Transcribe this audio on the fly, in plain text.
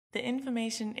The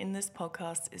information in this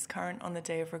podcast is current on the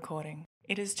day of recording.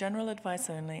 It is general advice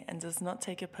only and does not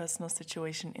take your personal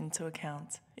situation into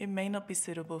account. It may not be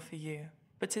suitable for you.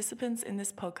 Participants in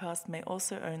this podcast may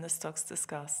also own the stocks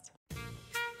discussed.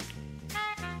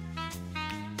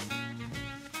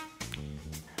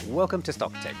 Welcome to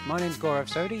Stock Tech. My name's Gaurav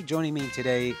Sodhi. Joining me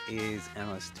today is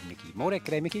analyst Mickey Mordek.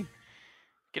 G'day, Mickey.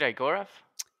 G'day, Gaurav.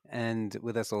 And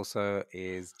with us also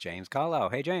is James Carlisle.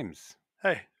 Hey, James.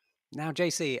 Hey. Now,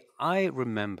 JC, I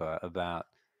remember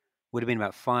would have been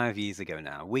about 5 years ago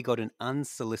now, we got an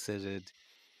unsolicited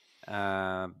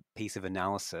piece of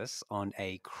analysis on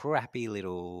a crappy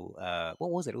little, what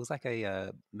was it? It was like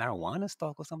a marijuana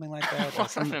stock or something like that.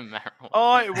 Wasn't a marijuana.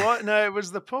 Oh, it was? No, it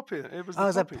was the poppy. It was the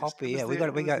was a poppies. poppy. It Yeah, was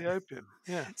we got the opium.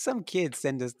 Yeah. Some kids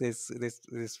send us this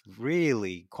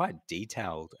really quite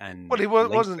detailed and Well, he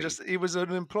wasn't lengthy- just. He was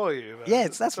an employee. Of ours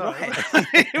Yes, at the that's time.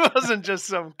 right. He wasn't just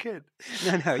some kid.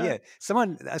 No, yeah.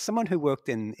 Someone who worked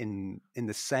in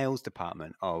the sales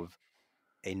department of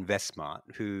InvestSmart,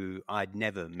 who I'd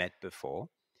never met before.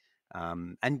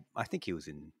 And I think he was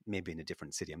maybe in a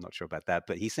different city. I'm not sure about that.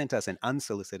 But he sent us an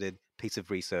unsolicited piece of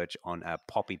research on a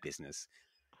poppy business.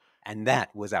 And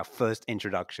that was our first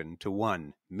introduction to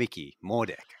one Mickey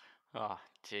Mordek. Oh,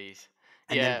 jeez.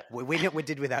 And Yeah. then we know what we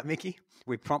did with that, Mickey.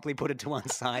 We promptly put it to one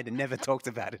side and never talked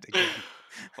about it again.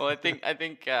 Well, I think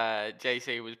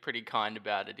JC was pretty kind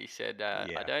about it. He said,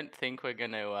 Yeah. "I don't think we're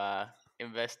going to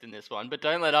invest in this one, but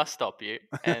don't let us stop you."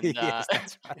 And Yes,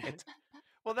 that's right.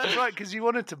 Well, that's right, because you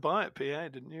wanted to buy it, PA,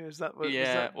 didn't you? Is that what? yeah. Was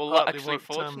that Well, partly actually, what,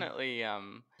 fortunately,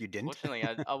 You didn't? fortunately,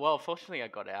 I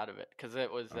got out of it because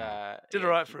it was did yeah, all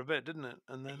right for a bit, didn't it?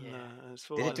 And then Yeah. it's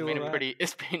Did it fallen. do been all a right?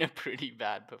 it's been a pretty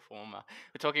bad performer.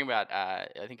 We're talking about I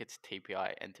think it's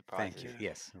TPI Enterprises. Thank you.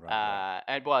 Yes. Right.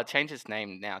 And well, it changed its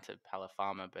name now to Pala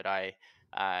Pharma, but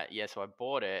so I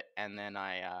bought it, and then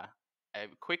I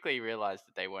quickly realized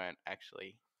that they weren't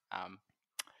actually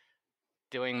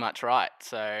doing much right,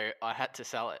 so I had to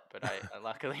sell it, but I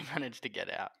luckily managed to get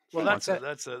out. Well, Hang on,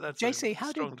 that's so, a JC, how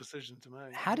strong did- decision to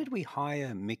make. How did we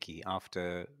hire Mickey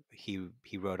after he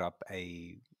wrote up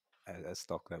a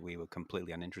stock that we were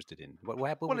completely uninterested in? What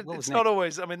Well, was it's next? not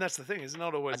always. I mean, that's the thing. It's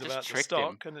not always just about the tricked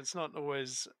stock, him. and it's not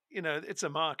always. It's a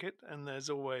market, and there's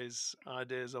always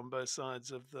ideas on both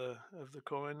sides of the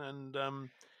coin, and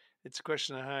it's a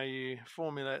question of how you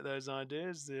formulate those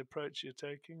ideas, the approach you're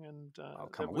taking, and. Oh,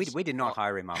 come on. We did not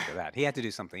hire him after that. He had to do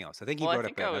something else. I think he Well, I brought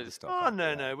think up I another was- stock. Oh after no,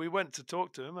 that. no. We went to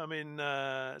talk to him. I mean,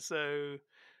 so.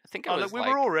 I think Oh, it look, was we like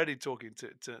were already talking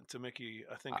to Mickey.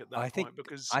 I think at that I think point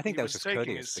because I think he that was just taking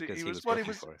courteous his, because he was well,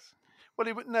 working for us.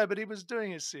 Well, no, but he was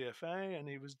doing his CFA and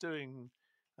he was doing.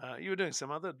 You were doing some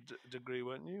other degree,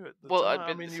 weren't you? At the Well, time, I'd I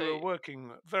been- mean, so- you were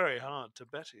working very hard to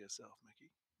better yourself, Mickey.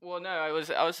 Well, no, I was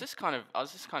just kind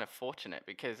of fortunate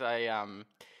because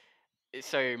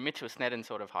so Mitchell Snedden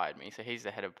sort of hired me. So he's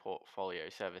the head of portfolio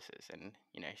services, and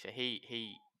so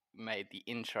he made the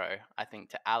intro, I think,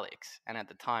 to Alex. And at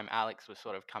the time, Alex Hughes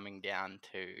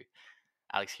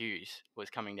was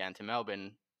coming down to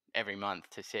Melbourne every month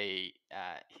to see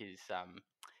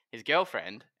his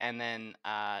girlfriend, and then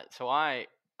so I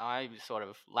sort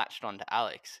of latched on to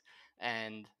Alex,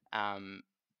 and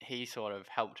he sort of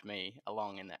helped me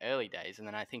along in the early days, and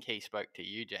then I think he spoke to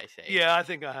you, JC. Yeah, I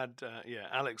think I had.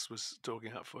 Alex was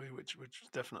talking up for you, which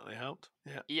definitely helped.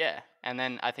 Yeah. Yeah, and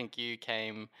then I think you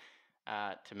came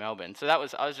to Melbourne, so it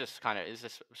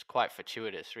was quite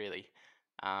fortuitous, really.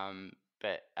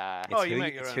 But It's you who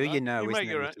make you- your it's own who luck. you know, You isn't make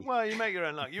it, your own, Mickey? well, you make your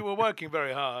own luck. You were working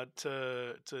very hard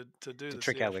to do the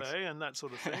trick CFA Alex. and that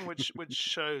sort of thing, which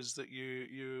shows that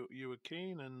you were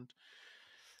keen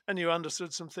and you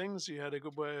understood some things. You had a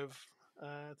good way of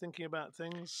thinking about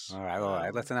things. All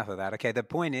right. That's enough of that. Okay, the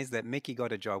point is that Mickey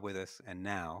got a job with us, and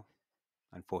now,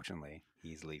 unfortunately,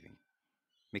 he's leaving.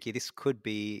 Mickey, this could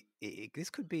be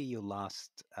your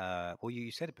last. Well, you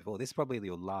said it before. This is probably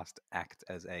your last act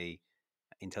as a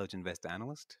intelligent investor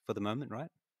analyst for the moment,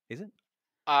 right? Is it?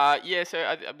 yeah,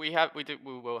 so we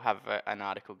will have an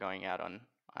article going out on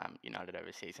United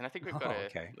Overseas, and I think we've got Oh, a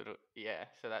okay. little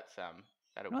so that's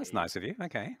that'll Oh, that's be nice of you.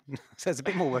 Okay, so there's a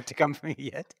bit more work to come from you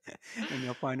yet in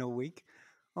your final week.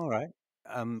 All right.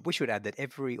 We should add that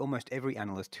almost every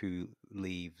analyst who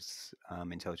leaves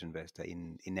Intelligent Investor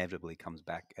inevitably comes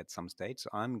back at some stage. So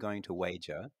I'm going to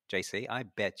wager, JC, I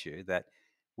bet you that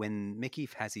when Mickey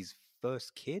has his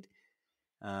first kid,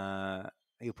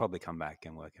 he'll probably come back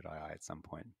and work at II at some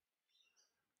point.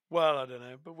 Well, I don't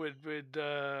know, but we'd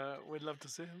love to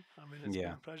see him. I mean, it's been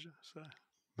Yeah. a pleasure. So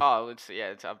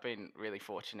I've been really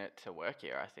fortunate to work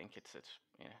here. I think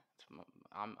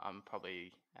I'm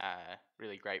probably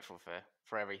really grateful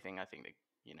for everything I think that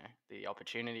the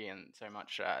opportunity and so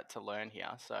much to learn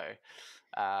here. So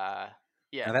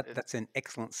Now that's an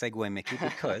excellent segue, Mickey,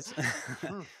 because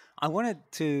I wanted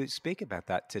to speak about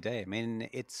that today. I mean,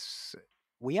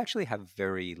 we actually have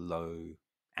very low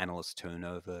analyst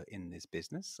turnover in this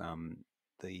business.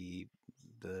 The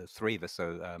three of us,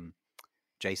 so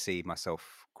JC,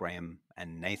 myself, Graham,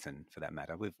 and Nathan, for that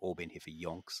matter, we've all been here for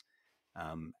yonks.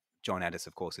 John Addis,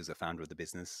 of course, is the founder of the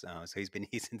business, so he's been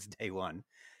here since day one.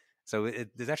 So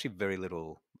there's actually very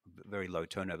low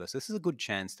turnover. So this is a good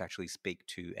chance to actually speak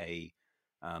to a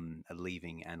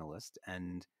leaving analyst.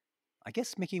 And I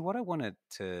guess, Mickey, what I wanted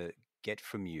to get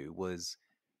from you was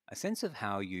a sense of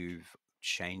how you've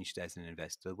changed as an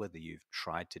investor, whether you've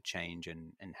tried to change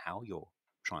and how you're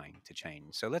trying to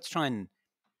change. So let's try and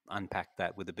unpack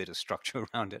that with a bit of structure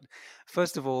around it.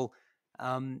 First of all,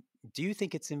 do you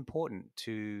think it's important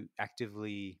to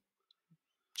actively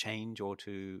change or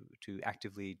to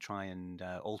actively try and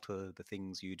alter the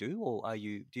things you do, or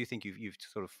do you think you've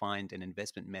sort of find an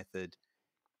investment method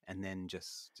and then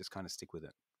just kind of stick with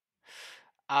it?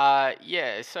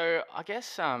 Yeah. So I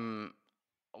guess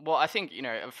well, I think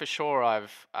for sure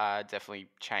I've definitely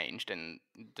changed and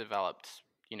developed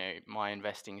my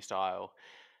investing style.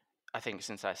 I think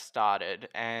since I started,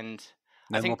 and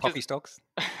I No more think puppy stocks?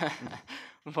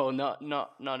 well,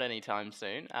 not anytime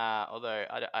soon. Although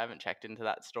I haven't checked into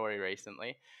that story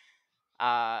recently.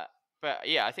 But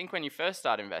yeah, I think when you first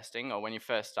start investing or when you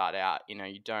first start out,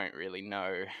 you don't really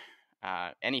know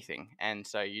anything, and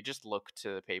so you just look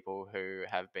to the people who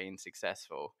have been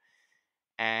successful,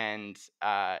 and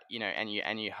and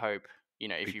you hope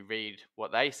if you read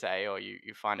what they say or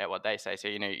you find out what they say. So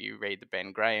you read the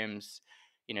Ben Grahams,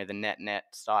 the net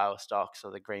style stocks,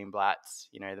 or the Greenblatts,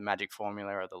 the Magic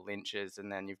Formula or the Lynches,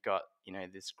 and then you've got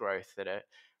this growth at a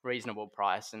reasonable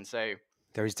price, and so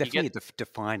there is you definitely get a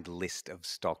defined list of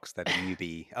stocks that a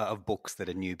newbie of books that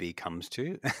a newbie comes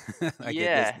to.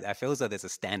 yeah. I feel as though there's a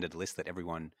standard list that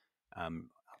everyone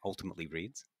ultimately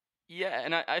reads. Yeah,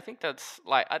 and I think that's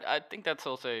I think that's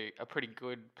also a pretty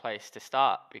good place to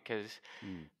start, because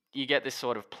you get this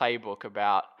sort of playbook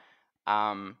about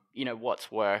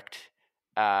what's worked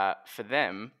for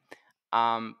them,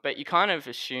 but you kind of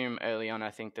assume early on,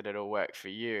 I think, that it'll work for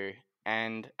you,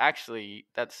 and actually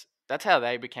that's how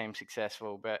they became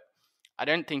successful. But I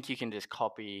don't think you can just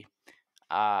copy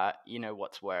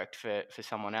what's worked for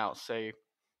someone else. So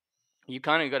you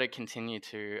kind of got to continue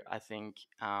to, I think,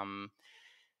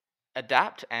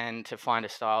 adapt and to find a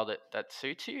style that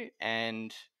suits you,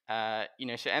 and so,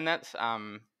 and that's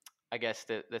I guess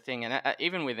the thing. And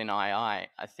even within II, I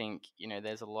think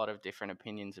there's a lot of different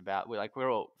opinions about, we're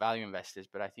all value investors,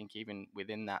 but I think even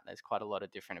within that there's quite a lot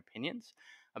of different opinions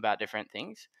about different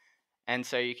things, and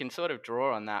so you can sort of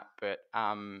draw on that. But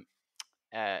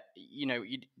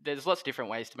there's lots of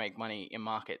different ways to make money in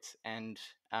markets, and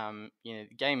the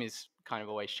game is kind of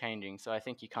always changing, so I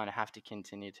think you kind of have to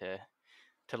continue to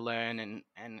learn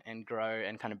and grow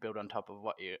and kind of build on top of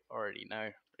what you already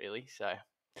know, really. So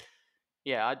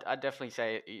yeah, I'd definitely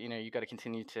say you got to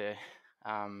continue to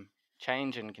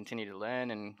change and continue to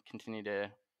learn and continue to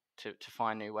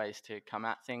find new ways to come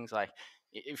at things. Like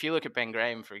if you look at Ben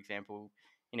Graham, for example,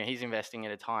 he's investing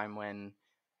at a time when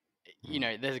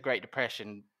there's a Great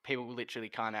Depression. People literally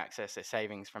can't access their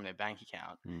savings from their bank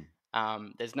account.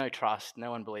 There's no trust.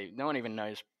 No one even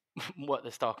knows what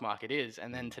the stock market is.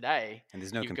 And then today, and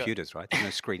there's no computers, right? There's no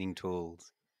screening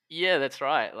tools. Yeah, that's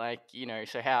right.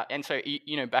 So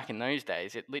back in those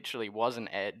days, it literally was an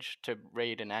edge to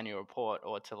read an annual report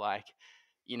or to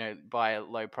buy a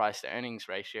low price to earnings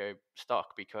ratio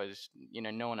stock, because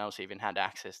no one else even had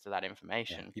access to that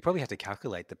information. Yeah. You probably had to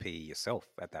calculate the PE yourself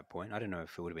at that point. I don't know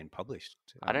if it would have been published.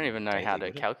 I don't even know how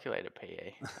to calculate a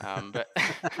PE. But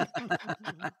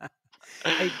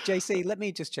hey, JC, let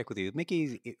me just check with you.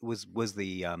 Mickey was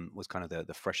kind of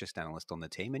the freshest analyst on the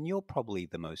team, and you're probably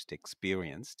the most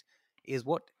experienced. Is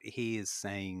what he is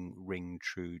saying ring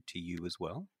true to you as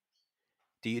well?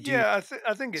 I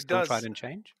think it does. Try and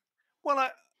change? Well,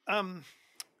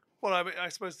 I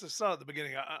suppose to start at the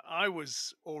beginning, I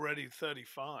was already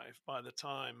 35 by the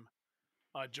time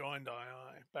I joined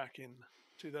II back in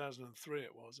 2003.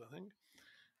 It was, I think.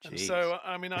 Jeez. And so,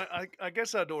 I mean, I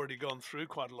guess I'd already gone through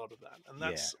quite a lot of that, and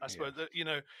that's, I suppose, that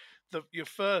your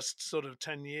first sort of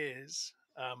 10 years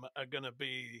are going to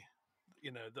be,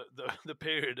 the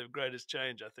period of greatest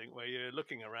change. I think, where you're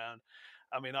looking around.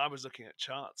 I mean, I was looking at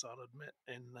charts, I'll admit,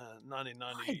 in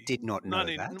 1990. I did not know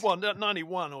that. Well,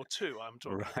 91 or 2, I'm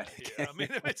talking about here. I mean,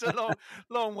 it's a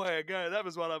long way ago. That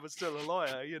was when I was still a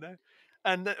lawyer,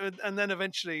 And then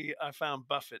eventually I found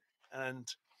Buffett, and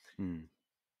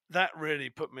that really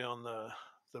put me on the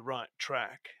the right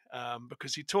track,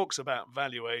 because he talks about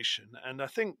valuation, and I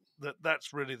think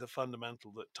that's really the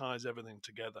fundamental that ties everything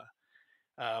together.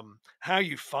 How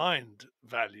you find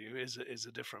value is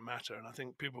a different matter, and I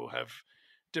think people have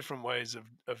different ways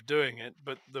of doing it,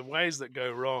 but the ways that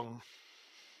go wrong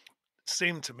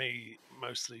seem to me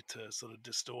mostly to sort of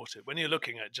distort it. When you're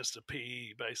looking at just a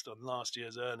PE based on last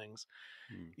year's earnings,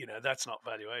 that's not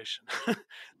valuation.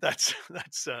 that's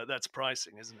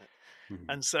pricing, isn't it?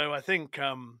 And so I think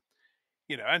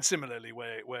and similarly,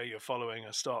 where you're following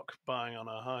a stock, buying on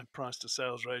a high price to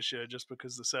sales ratio just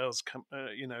because the sales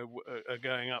are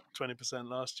going up 20%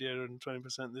 last year and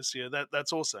 20% this year,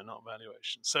 that's also not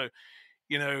valuation. So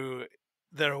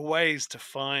there are ways to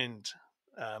find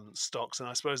stocks, and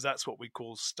I suppose that's what we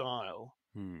call style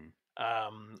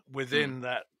within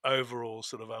that overall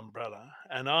sort of umbrella.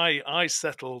 And I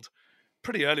settled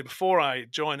pretty early before I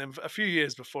joined, and a few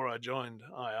years before I joined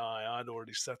II, I'd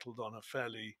already settled on a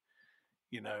fairly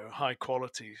high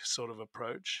quality sort of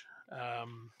approach,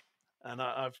 and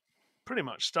I've pretty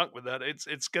much stuck with that.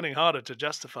 It's getting harder to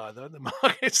justify though. The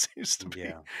market seems to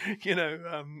be,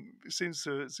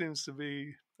 seems to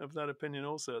be of that opinion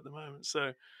also at the moment.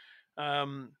 So,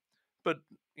 but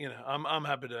I'm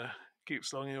happy to keep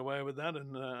slogging away with that,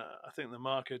 and I think the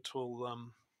market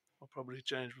will probably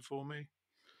change before me.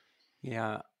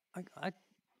 Yeah,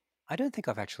 I don't think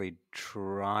I've actually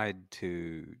tried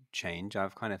to change.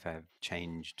 I've kind of have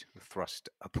changed thrust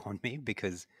upon me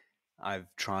because I've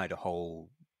tried a whole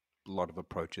lot of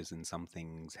approaches, and some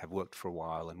things have worked for a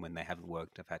while, and when they haven't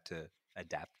worked, I've had to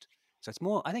adapt. So it's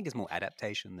more, I think it's more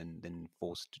adaptation than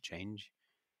forced change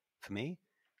for me.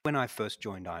 When I first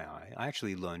joined II, I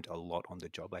actually learned a lot on the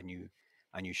job. I knew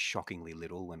shockingly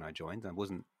little when I joined. I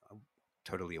wasn't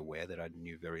totally aware that I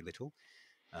knew very little.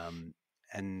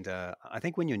 And I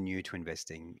think when you're new to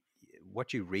investing,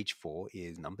 what you reach for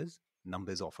is numbers.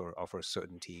 Numbers offer a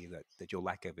certainty that your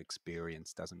lack of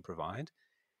experience doesn't provide.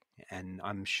 And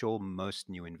I'm sure most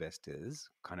new investors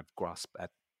kind of grasp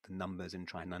at the numbers and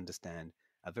try and understand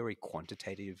a very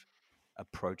quantitative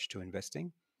approach to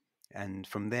investing. And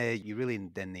from there, you really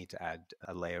then need to add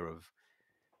a layer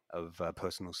of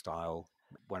personal style.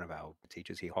 One of our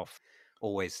teachers here, Hoff,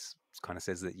 always kind of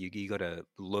says that you got to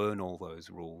learn all those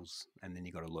rules, and then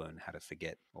you got to learn how to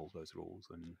forget all those rules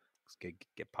and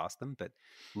get past them. But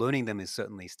learning them is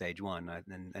certainly stage one.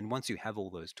 And once you have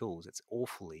all those tools, it's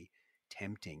awfully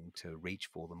tempting to reach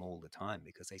for them all the time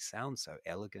because they sound so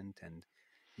elegant and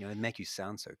they make you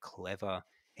sound so clever.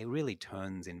 It really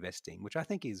turns investing, which I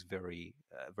think is very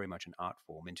much an art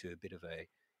form, into a bit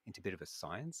of a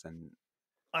science. And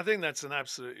I think that's an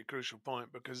absolutely crucial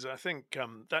point, because I think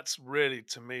that's really,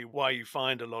 to me, why you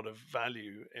find a lot of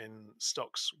value in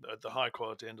stocks at the high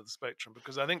quality end of the spectrum,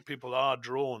 because I think people are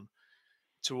drawn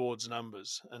towards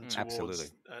numbers and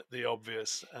towards the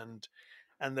obvious, and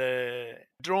they're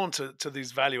drawn to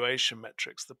these valuation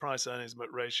metrics, the price earnings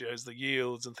ratios, the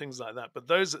yields and things like that. But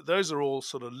those are all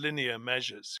sort of linear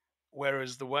measures,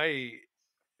 whereas the way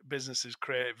businesses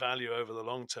create value over the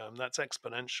long term, that's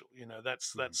exponential.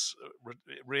 That's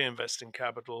reinvesting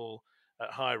capital at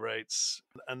high rates,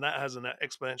 and that has an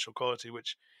exponential quality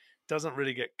which doesn't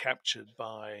really get captured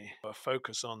by a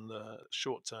focus on the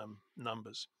short-term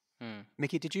numbers.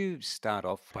 Mickey, did you start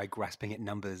off by grasping at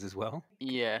numbers as well?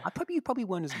 Yeah. You probably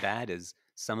weren't as bad as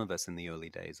some of us in the early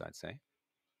days, I'd say.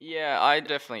 Yeah, I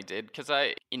definitely did, because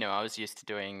I was used to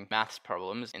doing maths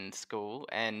problems in school,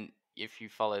 and if you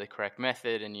follow the correct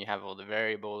method and you have all the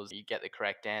variables, you get the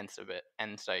correct answer.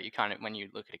 And so you kind of, when you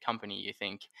look at a company, you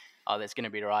think, oh, there's going to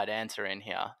be the right answer in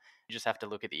here. You just have to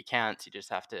look at the accounts. You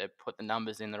just have to put the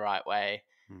numbers in the right way.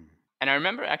 And I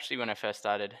remember actually when I first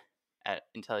started at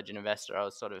Intelligent Investor, I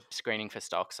was sort of screening for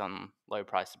stocks on low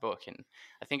price to book. And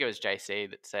I think it was JC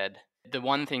that said, the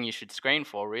one thing you should screen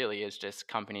for really is just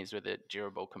companies with a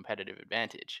durable competitive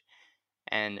advantage.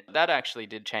 And that actually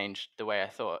did change the way I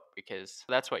thought, because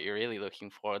that's what you're really looking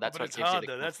for. That's but what it's gives hard, you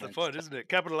the though. That's the confidence point, isn't it?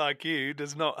 Capital IQ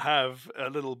does not have a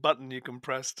little button you can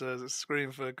press to screen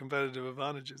for competitive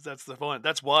advantages. That's the point.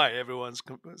 That's why everyone's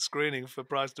screening for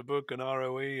price to book and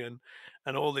ROE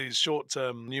and all these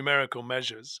short-term numerical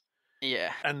measures.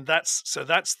 Yeah. And that's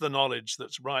the knowledge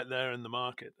that's right there in the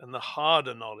market. And the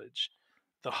harder knowledge,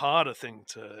 the harder thing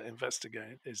to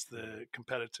investigate is the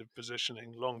competitive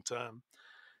positioning long term.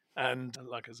 And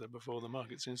like I said before, the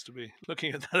market seems to be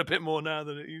looking at that a bit more now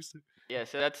than it used to. Yeah,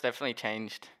 so that's definitely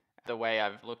changed the way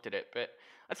I've looked at it. But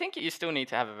I think you still need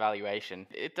to have a valuation.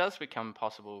 It does become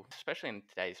possible, especially in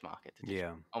today's market, to just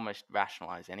Yeah. almost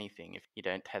rationalize anything if you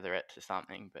don't tether it to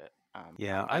something. But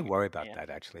Yeah, I worry about yeah. that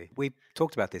actually. We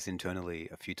talked about this internally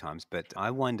a few times, but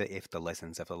I wonder if the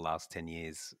lessons of the last 10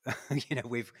 years,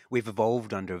 we've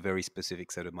evolved under a very specific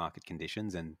set of market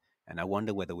conditions, and I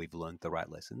wonder whether we've learned the right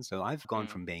lessons. So I've gone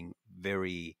from being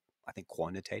very, I think,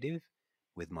 quantitative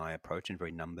with my approach and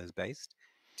very numbers based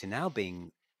to now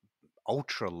being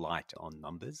ultra light on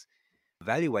numbers.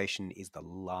 Valuation is the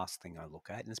last thing I look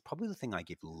at, and it's probably the thing I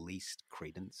give least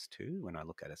credence to when I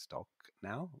look at a stock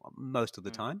now. Most of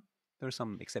the time, there are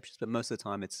some exceptions, but most of the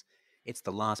time, it's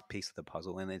the last piece of the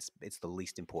puzzle, and it's the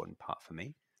least important part for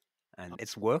me. And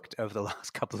it's worked over the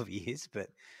last couple of years, but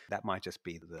that might just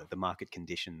be the market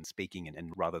condition speaking,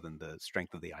 and rather than the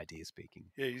strength of the idea speaking.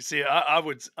 Yeah, you see, I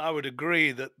would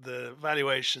agree that the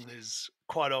valuation is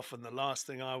quite often the last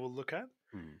thing I will look at.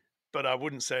 But I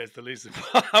wouldn't say it's the least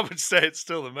important. I would say it's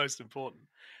still the most important.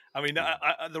 I mean,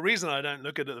 Yeah. the reason I don't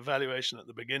look at the valuation at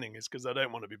the beginning is because I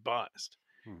don't want to be biased.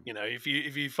 You know, if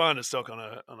you find a stock on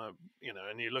a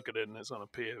and you look at it and it's on a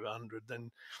P of 100,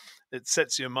 then it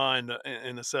sets your mind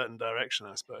in a certain direction,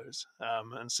 I suppose.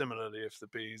 And similarly, if the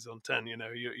P is on 10,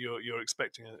 you're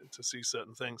expecting to see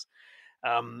certain things.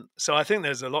 So I think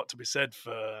there's a lot to be said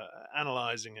for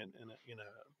analysing it in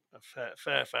a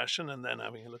fair fashion, and then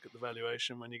having a look at the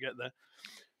valuation when you get there.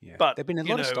 Yeah, But there've been a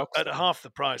lot of stocks at though. half the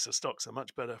price, a stock's a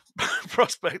much better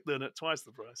prospect than at twice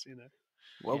the price.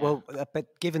 Well, but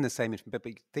given the same, but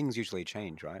things usually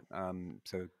change, right?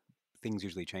 So things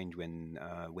usually change when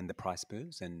the price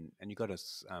moves, and you got to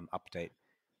update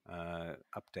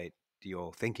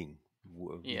your thinking,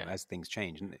 as things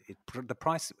change. And the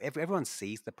price, everyone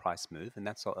sees the price move, and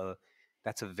that's a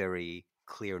very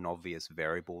clear and obvious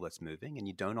variable that's moving, and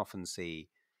you don't often see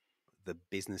the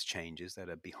business changes that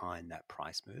are behind that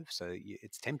price move. So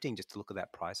it's tempting just to look at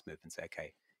that price move and say,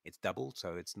 okay, it's doubled,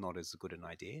 so it's not as good an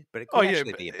idea, but it could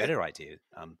actually be a better idea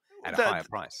at a higher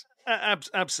price.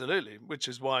 Absolutely, which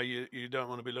is why you don't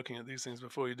want to be looking at these things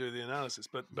before you do the analysis.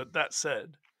 But that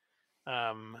said,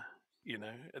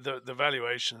 the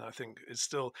valuation, I think, is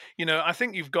still, I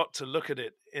think you've got to look at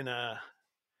it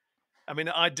I mean,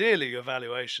 ideally, your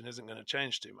valuation isn't going to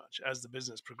change too much as the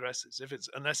business progresses.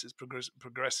 Unless it's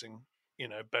progressing,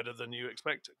 better than you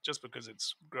expected. Just because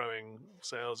it's growing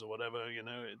sales or whatever,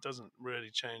 it doesn't really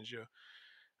change your.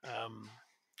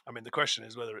 I mean, the question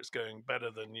is whether it's going better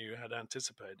than you had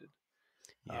anticipated,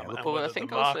 Yeah, and Well, I whether the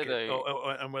think also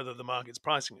market and whether the market's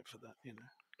pricing it for that.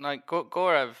 Like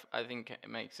Gorev, I think it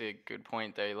makes a good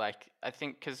point though. Like I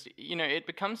think because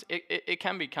it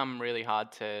can become really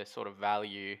hard to sort of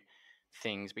value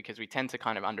things because we tend to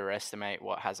kind of underestimate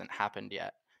what hasn't happened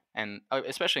yet, and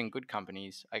especially in good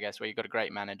companies, I guess, where you've got a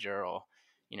great manager or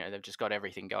they've just got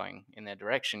everything going in their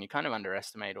direction. You kind of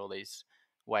underestimate all these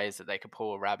ways that they could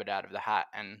pull a rabbit out of the hat,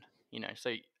 and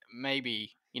so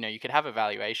maybe you could have a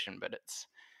valuation, but it's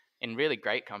in really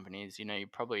great companies, you're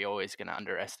probably always going to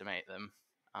underestimate them.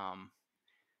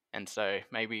 And so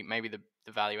maybe the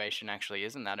valuation actually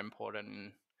isn't that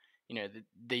important. And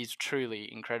these truly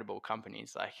incredible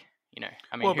companies, like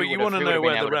I mean, Well, but you want to who would know have been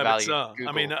where the able to rabbits value are.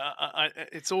 I mean, Google?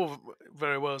 it's all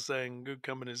very well saying good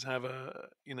companies have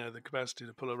the capacity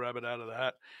to pull a rabbit out of the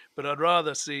hat, but I'd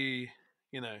rather see,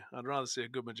 a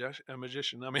good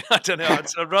magician. I mean, I don't know.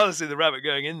 I'd rather see the rabbit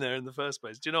going in there in the first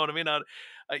place. Do you know what I mean?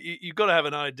 You've got to have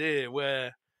an idea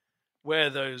where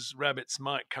those rabbits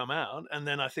might come out, and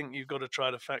then I think you've got to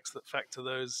try to factor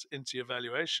those into your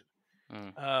valuation.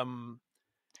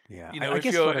 Yeah, You I know, if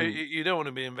guess you don't want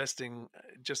to be investing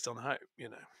just on hope.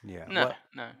 Yeah, No,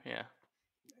 yeah.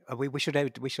 we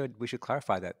should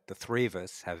clarify that the three of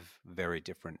us have very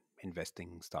different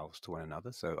investing styles to one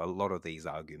another. So a lot of these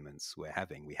arguments we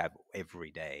have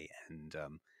every day, and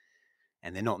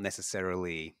they're not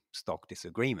necessarily stock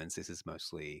disagreements. This is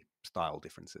mostly style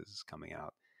differences coming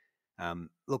out.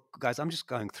 Look, guys, I'm just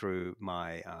going through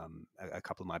my a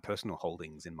couple of my personal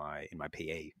holdings in my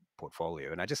PE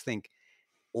portfolio, and I just think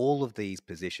all of these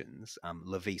positions,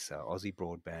 Lavisa, Aussie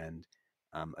Broadband,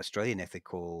 Australian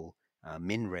Ethical,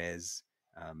 MinRes,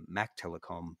 Mac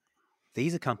Telecom,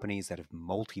 these are companies that have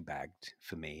multi-bagged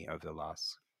for me over the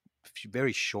last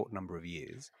very short number of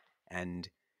years. And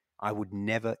I would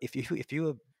never, if you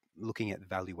were looking at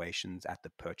valuations at the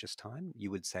purchase time,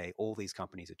 you would say all these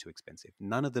companies are too expensive.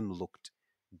 None of them looked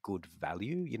good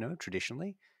value,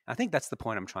 traditionally. I think that's the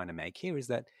point I'm trying to make here is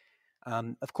that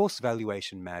of course,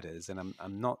 valuation matters, and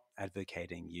I'm not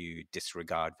advocating you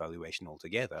disregard valuation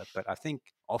altogether. But I think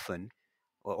often,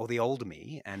 or the old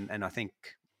me, and I think,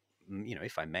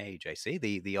 if I may, JC,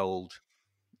 the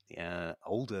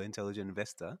older intelligent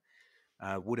investor,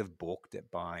 would have balked at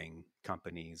buying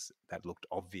companies that looked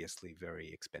obviously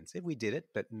very expensive. We did it,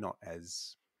 but not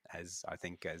as I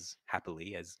think as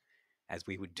happily as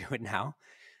we would do it now.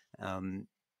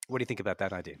 What do you think about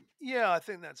that idea? Yeah, I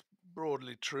think that's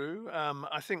broadly true.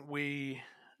 I think we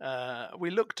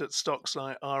looked at stocks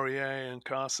like REA and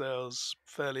car sales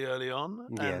fairly early on,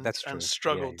 Yeah, that's and true.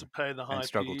 struggled to pay the And high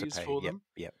struggled to PEs pay. for Yep, them.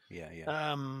 yep,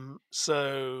 yeah.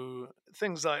 So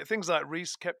things like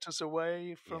Reese kept us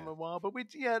away from Yeah. a while, but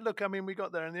look, I mean, we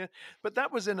got there in the end. But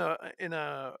that was in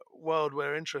a world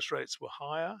where interest rates were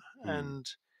higher, Mm.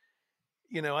 and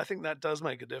I think that does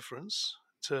make a difference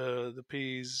to the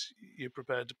P's you're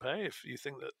prepared to pay if you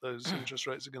think that those interest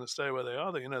rates are going to stay where they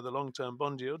are. That the long-term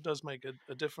bond yield does make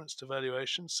a difference to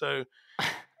valuation. So,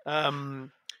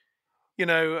 um,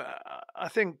 I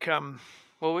think.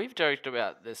 Well, we've joked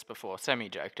about this before,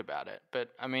 semi-joked about it, but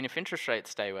I mean, if interest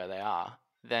rates stay where they are,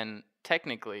 then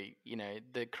technically,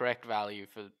 the correct value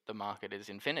for the market is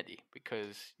infinity,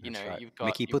 because That's right. you've got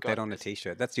Mickey, you've put that got on a this.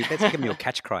 T-shirt. That's become your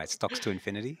catch cry. Stocks to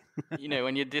infinity.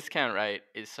 When your discount rate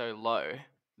is so low,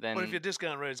 Well, if then your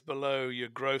discount rate is below your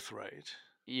growth rate,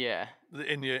 yeah,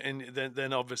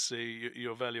 then obviously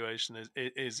your valuation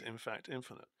is in fact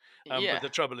infinite. yeah. But the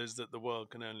trouble is that the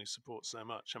world can only support so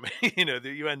much. I mean,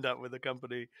 you end up with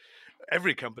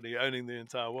every company owning the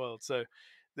entire world. So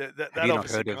Have that you not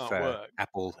obviously heard of can't work.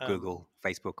 Apple, Google,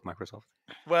 Facebook, Microsoft?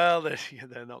 Well,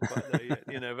 they're not quite there yet,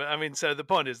 But I mean, so the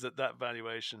point is that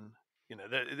valuation,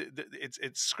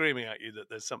 it's screaming at you that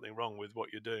there's something wrong with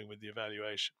what you're doing with the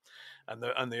evaluation,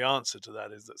 and the answer to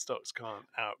that is that stocks can't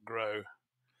outgrow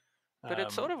But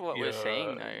it's sort of what we're seeing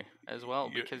your though as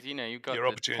well, because you've got your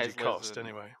the opportunity cost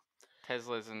anyway.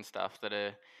 Teslas and stuff that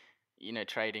are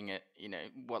trading at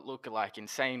what look like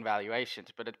insane valuations,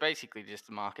 but it's basically just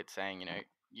the market saying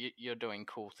you're doing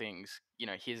cool things.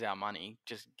 Here's our money.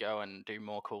 Just go and do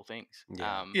more cool things.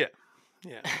 Yeah.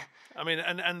 Yeah. I mean,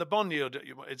 and the bond yield,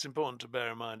 it's important to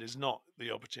bear in mind, is not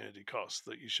the opportunity cost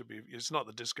that you should be. It's not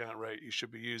the discount rate you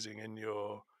should be using in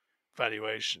your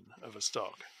valuation of a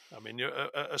stock. I mean,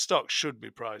 a stock should be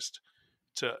priced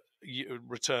to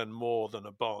return more than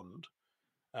a bond,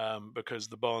 because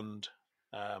the bond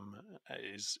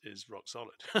is rock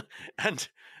solid,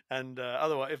 and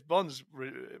otherwise, if bonds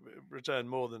return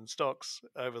more than stocks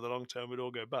over the long term, we'd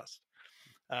all go bust.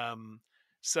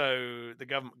 So the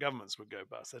governments would go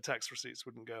bust. Their tax receipts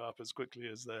wouldn't go up as quickly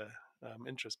as their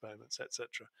interest payments,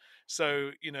 etc. So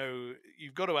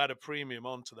you've got to add a premium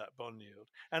onto that bond yield,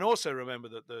 and also remember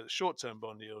that the short-term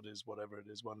bond yield is whatever it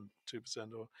is,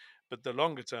 1-2%, but the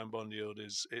longer-term bond yield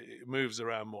it moves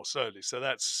around more slowly. So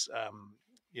that's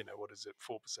what is it,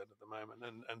 4% at the moment,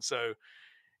 and so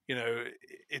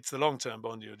it's the long-term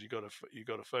bond yield you got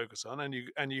to focus on,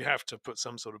 and you have to put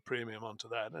some sort of premium onto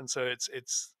that, and so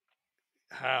it's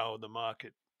how the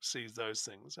market sees those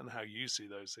things and how you see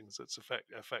those things that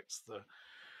affects the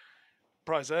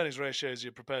price earnings ratios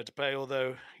you're prepared to pay.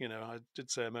 Although I did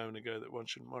say a moment ago that one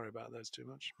shouldn't worry about those too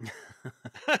much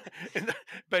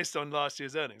based on last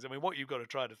year's earnings. I mean, what you've got to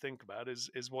try to think about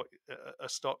is what a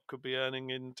stock could be earning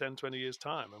in 10-20 years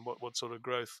time, and what sort of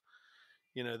growth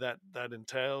that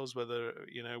entails, whether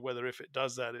if it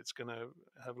does that, it's going to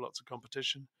have lots of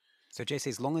competition. So JC,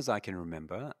 as long as I can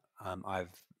remember,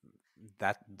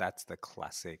 that's the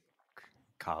classic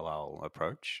Carlyle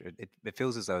approach. It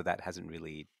feels as though that hasn't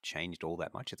really changed all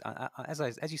that much. It's,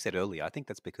 as you said earlier, I think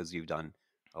that's because you've done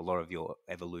a lot of your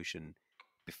evolution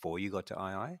before you got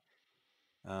to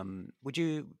II. Would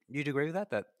you'd agree with that?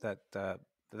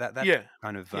 That Yeah.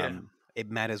 kind of it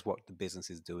matters what the business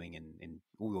is doing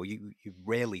you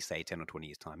rarely say 10 or 20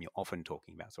 years time. You're often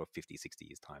talking about sort of 50, 60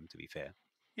 years time, to be fair.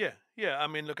 Yeah. I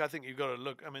mean, look, I think you've got to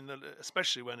look. I mean,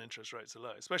 especially when interest rates are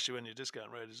low, especially when your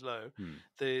discount rate is low,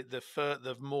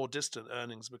 the more distant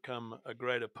earnings become a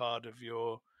greater part of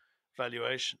your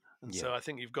valuation, and so I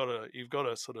think you've got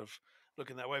to sort of look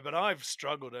in that way. But I've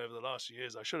struggled over the last few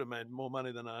years. I should have made more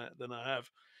money than I have,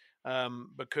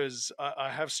 because I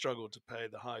have struggled to pay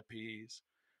the high PEs.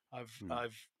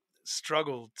 I've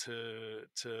struggled to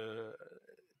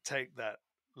take that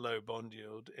low bond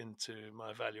yield into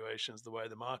my valuations the way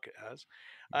the market has,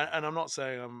 and I'm not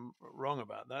saying I'm wrong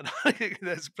about that. I think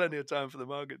there's plenty of time for the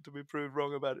market to be proved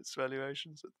wrong about its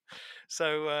valuations.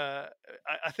 So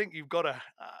I think you've got to.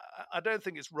 I don't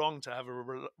think it's wrong to have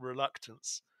a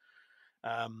reluctance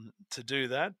to do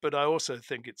that, but I also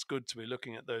think it's good to be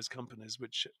looking at those companies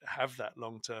which have that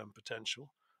long-term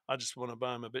potential. I just want to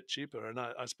buy them a bit cheaper, and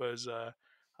I suppose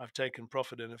I've taken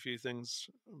profit in a few things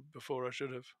before I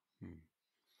should have.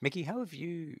 Mickey, how have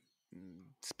you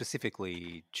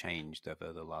specifically changed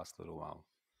over the last little while?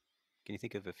 Can you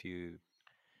think of a few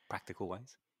practical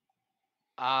ways?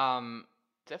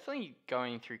 Definitely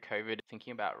going through COVID,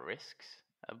 thinking about risks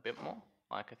a bit more.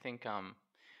 Like I think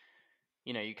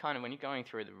you kind of when you're going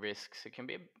through the risks, it can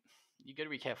be you got to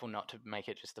be careful not to make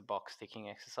it just a box ticking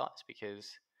exercise because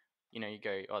you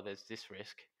go, oh, there's this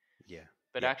risk, Yeah.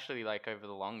 but Yeah. actually, like over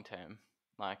the long term,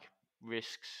 like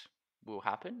risks will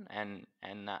happen, and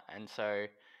so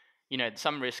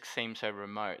some risks seem so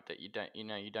remote that you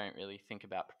don't really think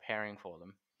about preparing for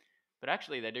them, but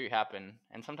actually they do happen,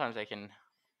 and sometimes they can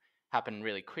happen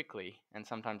really quickly, and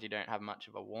sometimes you don't have much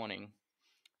of a warning,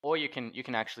 or you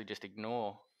can actually just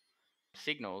ignore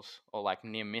signals or like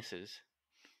near misses.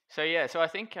 So yeah, so I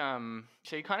think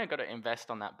so you kind of got to invest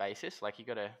on that basis. Like you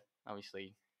got to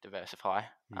obviously diversify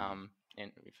Mm.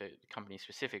 in for company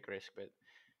specific risk, but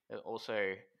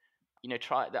also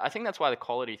try. I think that's why the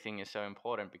quality thing is so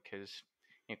important because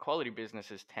quality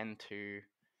businesses tend to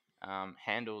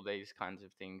handle these kinds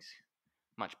of things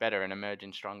much better and emerge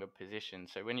in stronger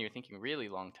positions. So when you're thinking really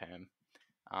long term,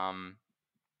 um,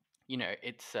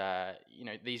 it's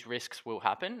these risks will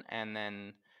happen, and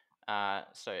then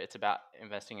so it's about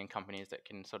investing in companies that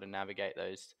can sort of navigate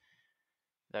those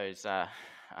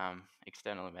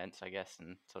external events, I guess,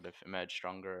 and sort of emerge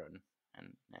stronger.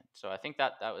 And so I think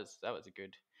that was a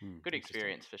good Interesting.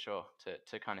 experience for sure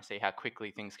to kind of see how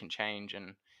quickly things can change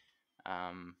and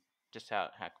just how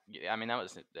I mean that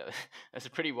was a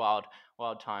pretty wild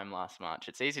time last March.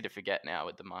 It's easy to forget now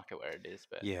with the market where it is,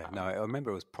 but Yeah, no, I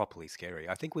remember it was properly scary.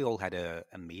 I think we all had a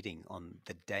meeting on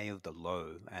the day of the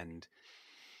low, and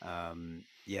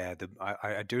yeah,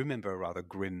 I do remember a rather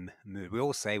grim mood. We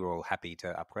all say we're all happy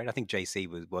to upgrade. I think JC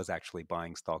was actually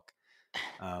buying stock.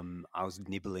 I was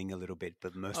nibbling a little bit,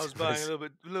 but I most was of buying us a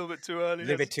little bit too a early,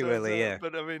 little as bit it too turns early. out. Yeah,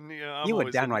 But I mean, you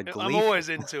were downright I'm gleeful. always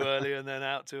in too early and then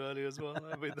out too early as well.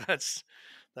 I mean, that's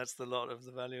the lot of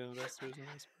the value investor, isn't it,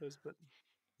 I suppose? But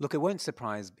Look, it won't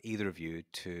surprise either of you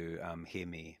to hear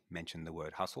me mention the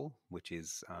word hustle, which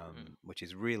is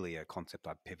really a concept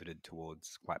I've pivoted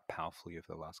towards quite powerfully over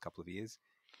the last couple of years.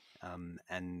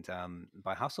 And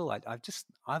by hustle,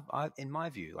 in my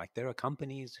view, like there are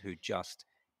companies who just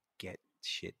get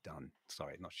shit done.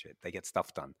 Sorry, not shit. They get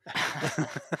stuff done.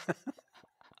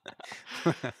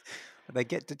 They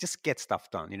get to just get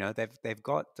stuff done. They've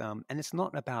got, and it's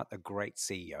not about a great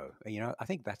CEO. I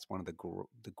think that's one of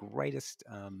the greatest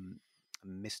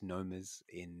misnomers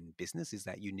in business is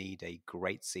that you need a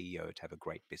great CEO to have a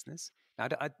great business. Now,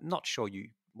 I'm not sure you.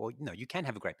 Well, no, you can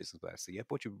have a great business without a CEO.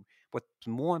 But what's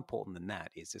more important than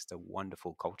that is just a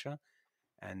wonderful culture,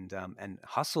 and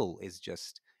hustle is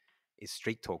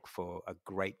street talk for a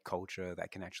great culture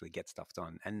that can actually get stuff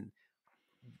done. And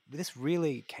this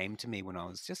really came to me when I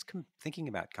was just thinking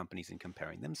about companies and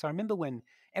comparing them. So I remember when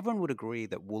everyone would agree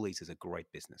that Woolies is a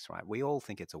great business, right? We all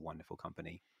think it's a wonderful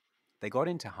company. They got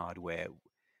into hardware,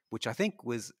 which I think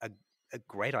was a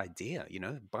great idea.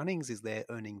 Bunnings is there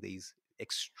earning these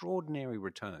extraordinary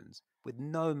returns with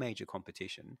no major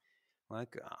competition.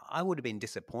 Like I would have been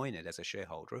disappointed as a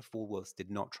shareholder if Woolworths did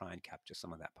not try and capture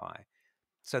some of that pie.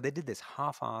 So they did this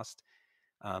half-assed,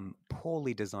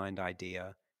 poorly designed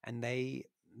idea, and they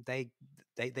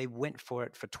they went for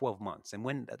it for 12 months. And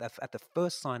when at the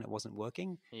first sign it wasn't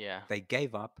working, yeah. they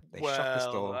gave up. They shut the well,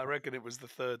 store. I reckon it was the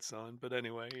third sign. But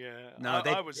anyway, yeah, No,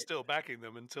 I was still backing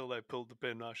them until they pulled the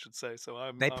pin, I should say.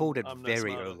 So they pulled it I'm no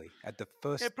very smarter. early at the Yeah,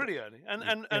 first. pretty early. And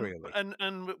Yeah, and and very early. and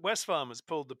and Westfarmers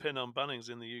pulled the pin on Bunnings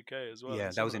in the UK as well in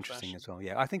Yeah, that was similar interesting fashion. as well.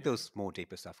 Yeah, I think there Yeah. was more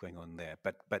deeper stuff going on there,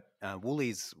 but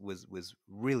Woolies was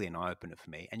really an eye opener for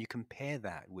me. And you compare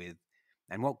that with,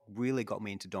 and what really got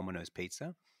me into Domino's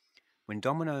Pizza when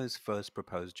Domino's first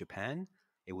proposed Japan,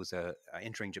 it was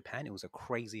entering Japan. It was a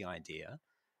crazy idea,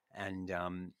 and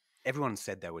everyone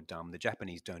said they were dumb. The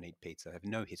Japanese don't eat pizza, have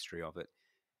no history of it,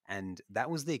 and that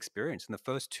was the experience. In the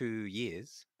first 2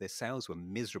 years, their sales were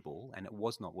miserable, and it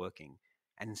was not working.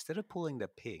 And instead of pulling the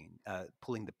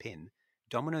pin,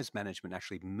 Domino's management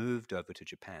actually moved over to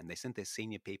Japan. They sent their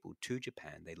senior people to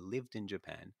Japan. They lived in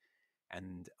Japan,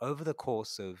 and over the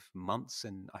course of months,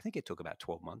 and I think it took about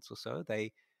 12 months or so,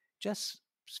 they just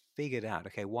figured out,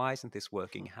 okay, why isn't this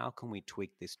working? How can we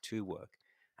tweak this to work?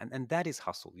 And that is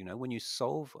hustle. When you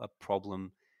solve a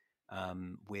problem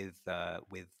with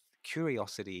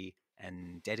curiosity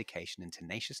and dedication and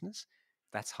tenaciousness,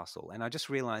 that's hustle. And I just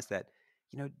realized that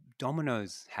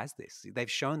Domino's has this.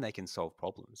 They've shown they can solve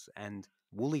problems, and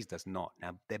Woolies does not.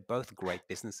 Now, they're both great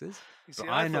businesses, You but see,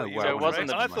 I know where So I it want to wasn't invest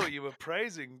the- my I money. thought you were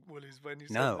praising Woolies when you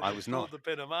said No, that I it was pulled not. the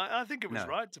pin of I think it was No.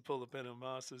 right to pull the pin of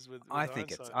Masters with I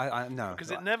think it's hindsight. no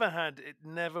Because it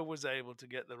never was able to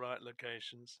get the right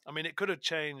locations. I mean, it could have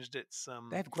changed its.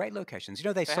 They have great locations.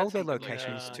 They They had sold their some good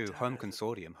locations locations. to damn Home it.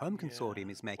 Consortium. Home Yeah.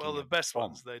 Consortium is making Well, the a best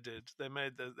bomb. ones they did.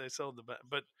 They sold the best.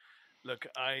 But look,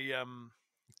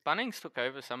 Bunnings took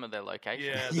over some of their locations.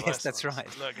 yeah, as the Yes, well. best that's ones.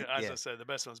 right. Look, as Yeah. I say, the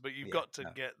best ones. But you've Yeah, got to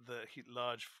no. get the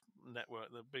large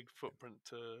network, the big footprint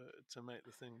to make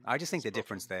the thing. I just think as the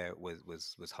difference profitable. there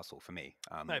was hustle for me.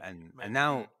 Maybe, And maybe.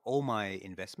 now all my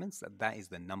investments, that is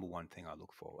the number one thing I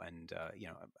look for. And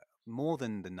more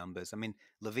than the numbers. I mean,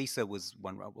 Lavisa was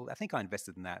one. Well, I think I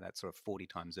invested in that at sort of 40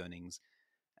 times earnings,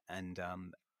 and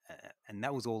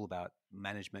that was all about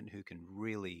management who can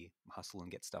really hustle and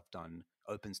get stuff done,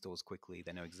 open stores quickly.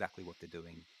 They know exactly what they're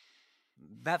doing.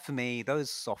 That for me, those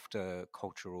softer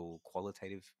cultural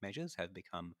qualitative measures have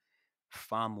become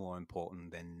far more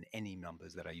important than any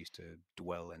numbers that I used to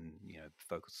dwell and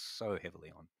focus so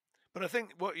heavily on. But I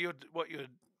think what you're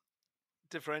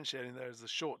differentiating there is the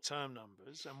short-term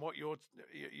numbers, and what you're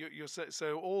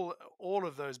so all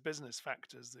of those business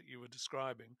factors that you were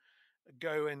describing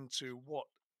go into what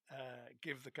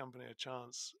give the company a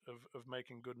chance of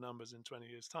making good numbers in 20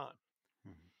 years' time.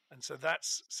 Mhm. And so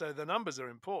the numbers are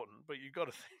important, but you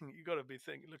got to be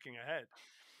looking ahead,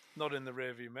 not in the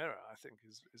rearview mirror. I think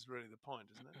is really the point,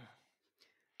 isn't it?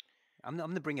 I'm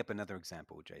going to bring up another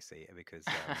example, JC, because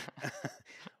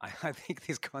I think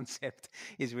this concept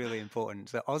is really important.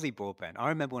 So Aussie Broadband. I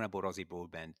remember when I bought Aussie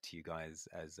Broadband to you guys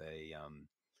as a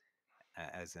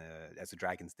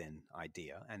Dragon's Den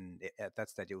idea, and at that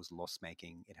stage it was loss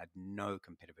making. It had no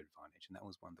competitive advantage, and that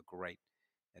was one of the great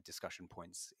discussion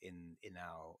points in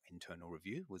our internal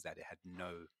review, was that it had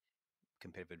no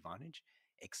competitive advantage,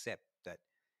 except that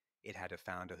it had a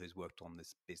founder who's worked on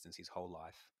this business his whole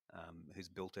life, who's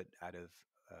built it out of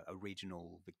a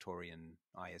regional Victorian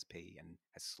ISP and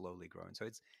has slowly grown. So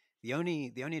it's the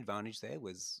only advantage there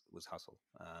was hustle,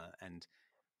 and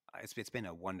it's been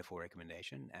a wonderful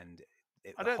recommendation, and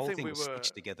I the don't whole think thing we was were.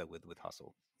 stitched together with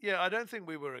hustle. Yeah, I don't think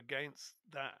we were against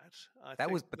that.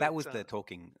 That was the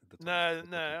talking. No,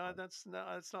 point. that's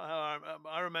not how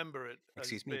I remember it.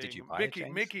 Excuse as me, being, did you buy it,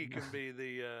 James? Mickey can be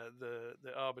the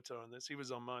arbiter on this. He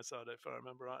was on my side, if I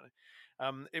remember rightly.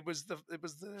 It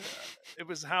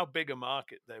was how big a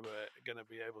market they were going to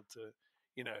be able to,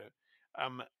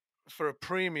 for a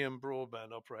premium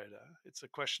broadband operator. It's a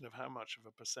question of how much of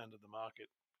a percent of the market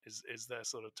is their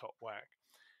sort of top whack,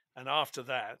 and after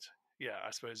that, yeah,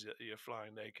 I suppose you're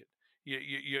flying naked.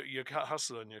 Your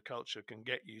hustle and your culture can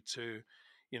get you to,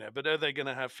 but are they going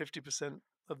to have 50%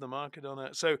 of the market on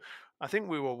it? So I think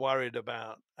we were worried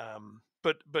about,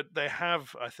 but they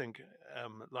have, I think,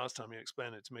 last time you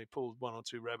explained it to me, pulled one or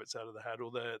two rabbits out of the hat,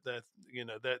 or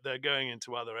they're going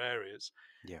into other areas,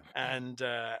 Yeah. and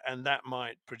that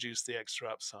might produce the extra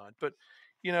upside. But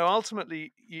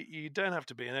ultimately, you don't have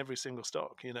to be in every single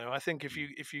stock. I think if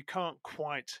you can't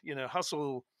quite,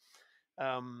 hustle.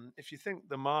 If you think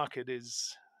the market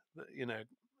is,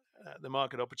 the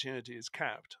market opportunity is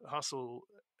capped, hustle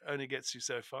only gets you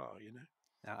so far.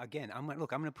 Now, again, I'm going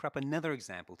to put up another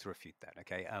example to refute that.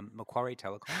 Okay, Macquarie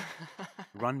Telecom,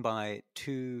 run by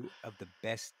two of the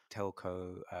best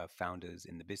telco founders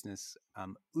in the business,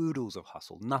 oodles of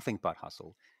hustle, nothing but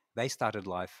hustle. They started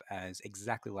life as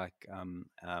exactly like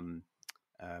Aussie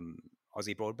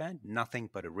Broadband, nothing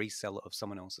but a reseller of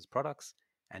someone else's products.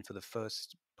 And for the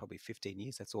first probably 15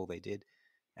 years, that's all they did.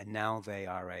 And now they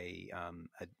are a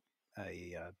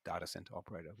data center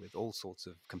operator with all sorts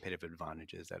of competitive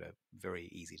advantages that are very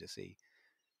easy to see.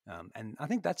 And I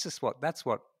think that's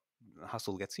what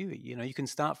hustle gets you. You can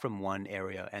start from one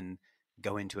area and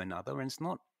go into another, and it's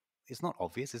not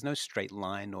obvious. There's no straight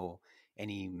line or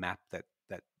any map that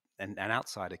an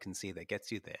outsider can see that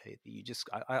gets you there. You just,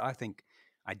 I think,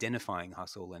 identifying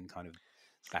hustle and kind of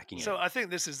backing it. So I think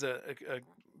this is a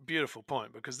beautiful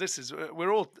point, because this is,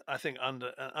 we're all, I think,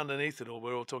 underneath it all,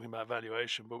 we're all talking about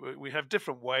valuation, but we have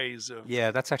different ways of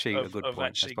that's actually a good of point.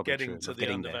 actually That's probably getting true. to Of the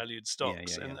getting there. undervalued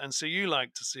stocks. Yeah. And so you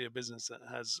like to see a business that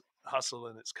has hustle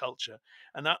in its culture,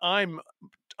 and I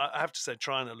have to say,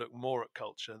 trying to look more at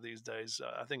culture these days.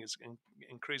 I think it's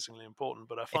increasingly important,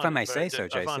 but I find If I may say so,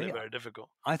 I find JC, it very difficult.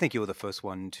 I think you were the first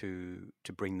one to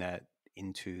bring that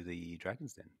into the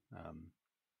Dragon's Den.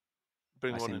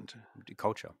 Bring I one think into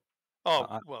culture. Oh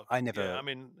I, well, I yeah. never I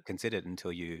mean, considered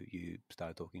until you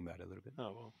started talking about it a little bit.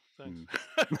 oh well, thanks.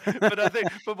 Mm.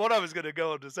 But what I was going to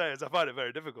go on to say is I find it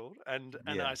very difficult, and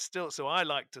Yeah. I still, so I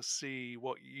like to see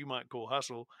what you might call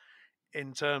hustle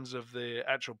in terms of the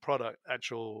actual product,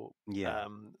 actual Yeah.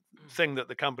 thing that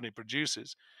the company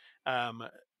produces. Um,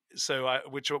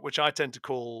 which I tend to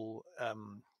call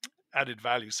added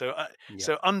value. Yeah.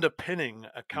 So underpinning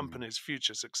a Mm. company's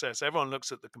future success, everyone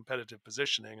looks at the competitive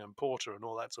positioning and Porter and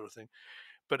all that sort of thing,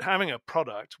 but having a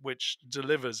product which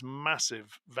delivers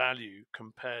massive value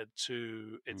compared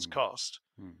to its Mm. cost,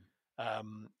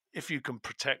 Mm. if you can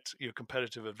protect your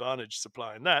competitive advantage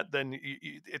supplying that, then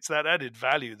it's that added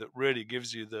value that really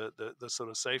gives you the sort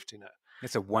of safety net.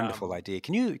 It's a wonderful Um, idea.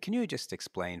 Can you just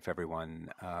explain for everyone,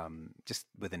 just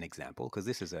with an example, because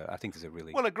I think this is a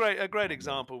really well, a great yeah.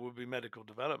 example would be medical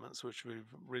developments, which we've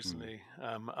Mm. recently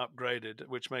upgraded,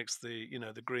 which makes the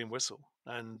the green whistle,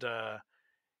 and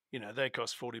they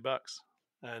cost $40.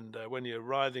 And when you're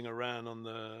writhing around on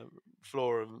the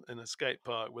floor of in a skate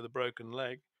park with a broken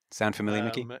leg, Sound familiar,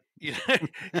 Mickey?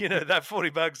 that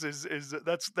 $40 is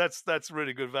that's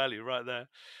really good value right there.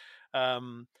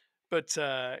 Um, but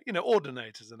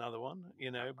Ordinate is another one. I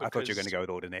thought you were going to Because go with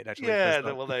Ordinate actually yeah, first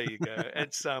off. well, there you go.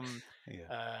 It's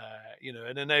Yeah.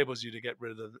 it enables you to get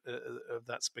rid of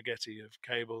that spaghetti of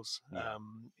cables, Yeah.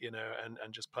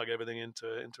 and just plug everything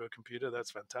into a computer.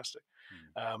 That's fantastic.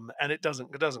 Mm. And it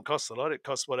doesn't cost a lot. It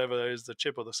costs whatever is the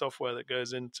chip or the software that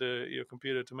goes into your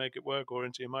computer to make it work, or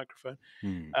into your microphone.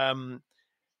 Mm.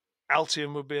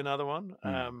 Altium would be another one.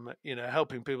 Mm.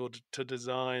 Helping people to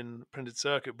design printed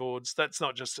circuit boards. That's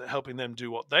not just helping them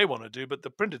do what they want to do, but the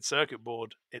printed circuit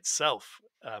board itself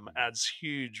adds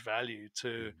huge value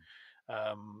to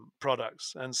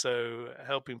products, and so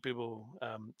helping people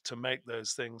to make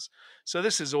those things. So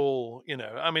this is all,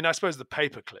 I mean, I suppose the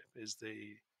paperclip is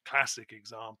the classic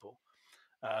example,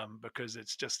 because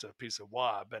it's just a piece of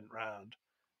wire bent round,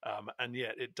 and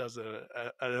yet it does an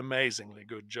amazingly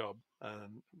good job,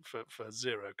 for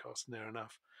zero cost, near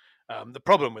enough. The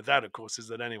problem with that, of course, is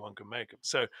that anyone can make them.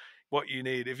 So what you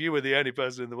need, if you were the only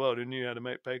person in the world who knew how to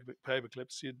make paper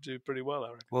clips, you'd do pretty well, I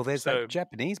reckon. Well, there's So that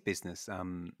Japanese business.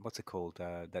 What's it called?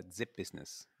 That zip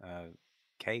business.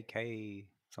 KK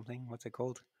something. What's it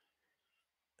called?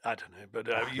 I don't know, but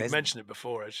you've There's mentioned it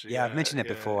before, actually. Yeah, I've mentioned it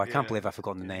before. I can't believe I've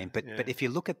forgotten the yeah, name. But yeah, if you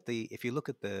look at the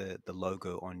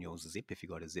logo on your zip, if you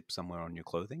got a zip somewhere on your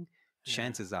clothing, yeah.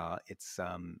 chances are it's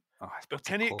But what's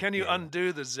can it you called? can you Yeah.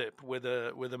 undo the zip with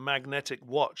a magnetic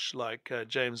watch like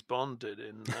James Bond did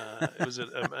in it was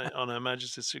on Her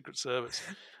Majesty's Secret Service?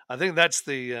 I think that's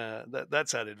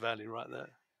that's added value right there.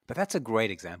 But that's a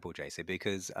great example, JC,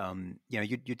 because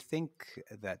you'd think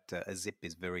that a zip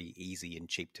is very easy and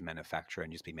cheap to manufacture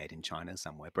and just be made in China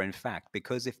somewhere. But in fact,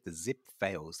 because if the zip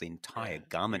fails, the entire Yeah, you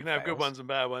garment can have good fails. ones and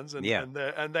bad ones, and Yeah.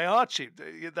 they are cheap.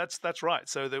 That's right.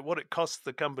 So what it costs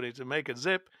the company to make a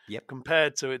zip Yep.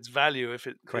 compared to its value if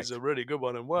it is Correct. a really good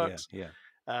one and Yeah. works. Yeah.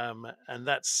 And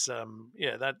that's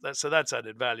that's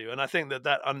added value, and I think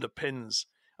that underpins.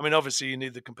 I mean, obviously, you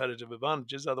need the competitive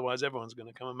advantages, otherwise, everyone's going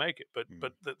to come and make it. But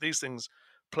Mm. that these things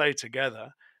play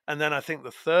together, and then I think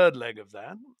the third leg of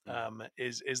that Mm.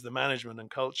 is the management and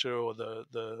culture, or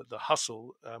the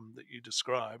hustle that you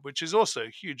describe, which is also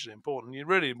hugely important. You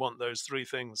really want those three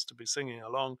things to be singing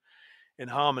along in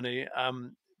harmony,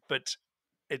 but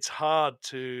it's hard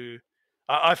to.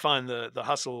 I find the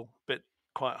hustle bit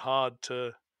quite hard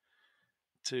to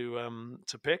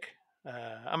pick.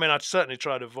 I mean, I'd certainly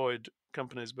try to avoid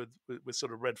companies with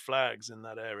sort of red flags in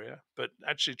that area, but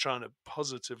actually trying to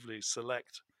positively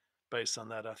select based on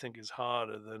that, I think, is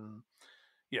harder than.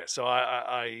 Yeah, so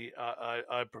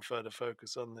I prefer to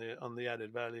focus on the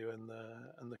added value and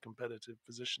the competitive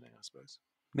positioning, I suppose.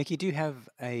 Mickey, do you have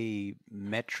a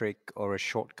metric or a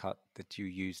shortcut that you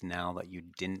use now that you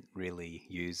didn't really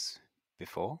use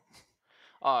before?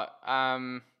 Oh,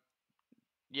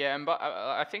 yeah, and but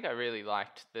I think I really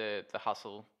liked the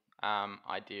hustle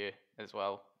idea as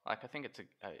well. Like I think it's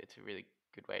a really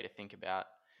good way to think about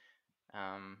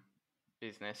um,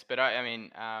 business. But I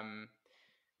mean,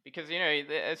 because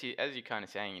as you kind of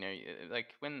saying, like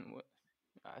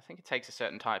I think it takes a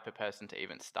certain type of person to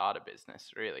even start a business,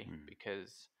 really, Mm.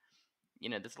 because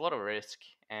there's a lot of risk,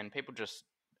 and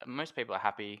most people are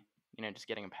happy, just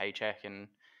getting a paycheck and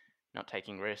not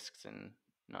taking risks and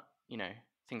not,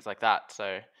 things like that.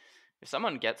 So if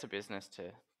someone gets a business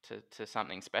to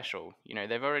something special,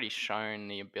 they've already shown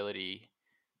the ability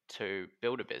to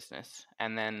build a business,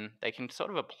 and then they can sort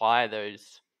of apply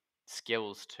those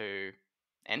skills to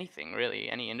anything, really,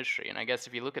 any industry. And I guess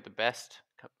if you look at the best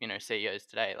CEOs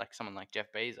today, like someone like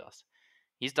Jeff Bezos,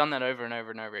 he's done that over and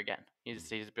over and over again.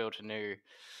 He's built a new,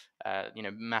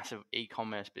 massive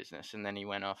e-commerce business, and then he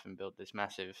went off and built this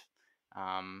massive,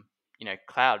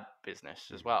 cloud business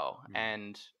as well.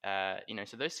 And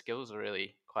so those skills are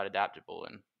really quite adaptable,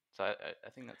 and so I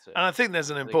think that's And I think there's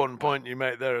an really good important point you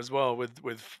make there as well with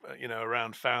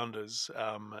around founders.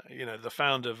 The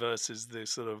founder versus the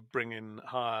sort of bring in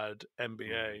hired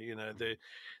MBA.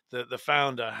 The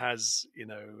founder has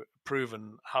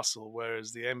proven hustle,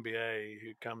 whereas the MBA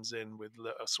who comes in with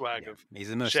a swag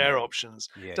of share options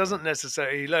doesn't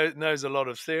necessarily, he knows a lot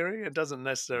of theory and doesn't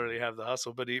necessarily have the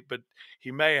hustle, but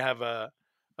he may have a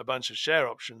bunch of share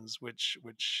options which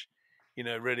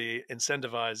really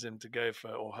incentivize him to go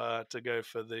for, or her to go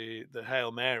for the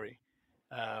Hail Mary,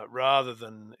 rather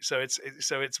than, so it's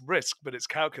risk, but it's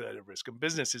calculated risk, and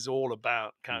business is all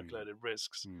about calculated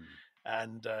risks,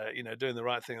 and doing the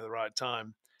right thing at the right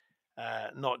time,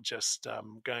 not just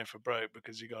going for broke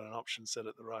because you got an option set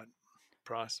at the right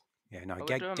price. Yeah, no,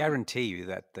 I guarantee you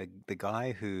that the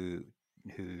guy who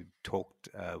talked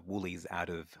Woolies out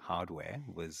of hardware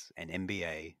was an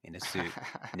MBA in a suit,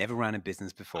 never ran a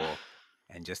business before,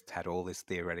 and just had all this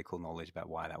theoretical knowledge about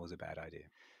why that was a bad idea.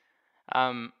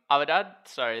 I would add,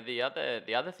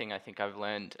 the other thing I think I've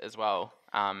learned as well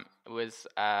was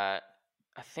I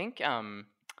think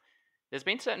there's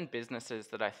been certain businesses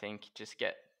that I think just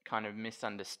get kind of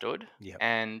misunderstood,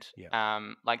 and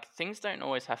like things don't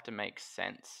always have to make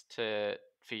sense for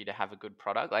you to have a good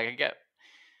product. Like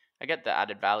I get the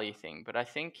added value thing, but I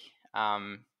think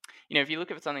if you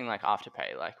look at something like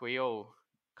Afterpay, like we all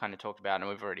kind of talked about, and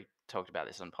we've already talked about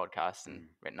this on podcasts and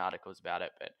written articles about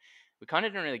it, but we kind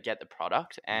of didn't really get the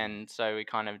product, and so we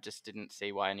kind of just didn't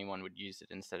see why anyone would use it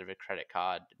instead of a credit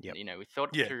card. We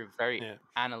thought through very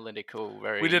analytical,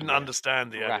 very. We didn't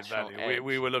understand the added value. Edge.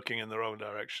 We were looking in the wrong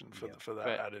direction for that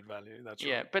added value. That's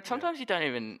right. Yeah, but sometimes you don't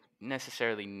even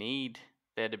necessarily need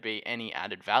there to be any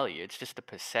added value. It's just the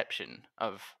perception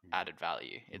of added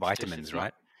value. It's vitamins,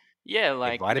 right? Yeah,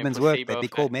 like if vitamins work, they'd be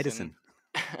called medicine.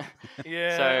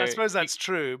 I suppose that's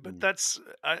true, but that's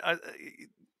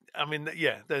I mean,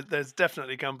 there's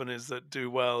definitely companies that do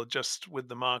well just with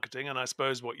the marketing, and I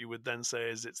suppose what you would then say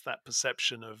is it's that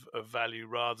perception of value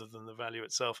rather than the value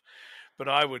itself. But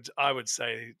I would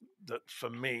say that for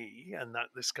me, and that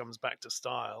this comes back to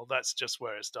style, that's just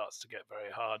where it starts to get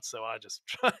very hard. So I just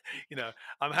try,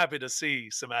 I'm happy to see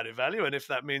some added value, and if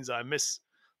that means I miss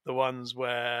the ones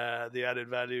where the added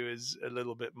value is a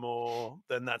little bit more,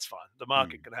 then that's fine. The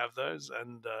market can have those,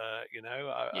 and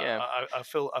I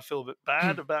feel a bit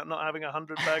bad about not having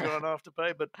 100 bagger on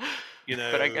Afterpay, but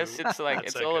But I guess it's like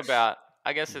it's all about.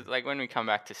 I guess it's like when we come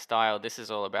back to style, this is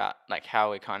all about like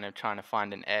how we're kind of trying to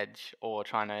find an edge or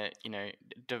trying to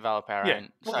develop our own.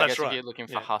 So I guess if you're looking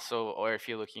for hustle, or if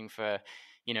you're looking for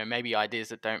maybe ideas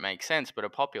that don't make sense but are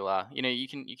popular, you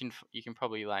can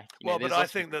probably like but I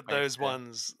think that those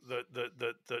ones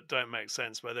that don't make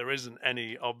sense, where there isn't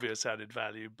any obvious added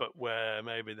value but where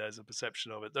maybe there's a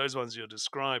perception of it, those ones you're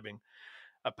describing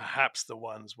are perhaps the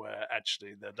ones where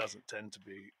actually there doesn't tend to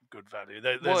be good value.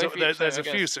 There's a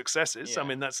few successes. I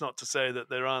mean, that's not to say that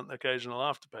there aren't occasional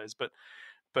Afterpays,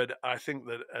 but I think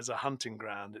that as a hunting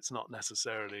ground, it's not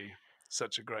necessarily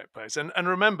such a great place. And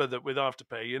remember that with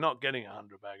Afterpay, you're not getting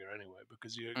 100 bagger anyway,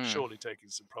 because you're surely taking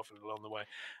some profit along the way,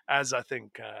 as I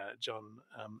think John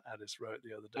Addis wrote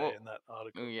the other day in that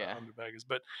article about 100 baggers.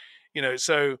 But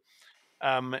so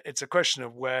it's a question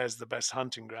of where's the best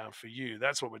hunting ground for you.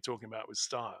 That's what we're talking about with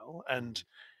style, and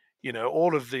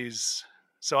all of these.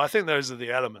 So I think those are the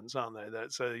elements, aren't they?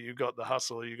 So you've got the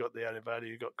hustle, you've got the added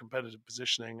value, you've got competitive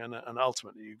positioning, and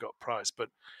ultimately you've got price. But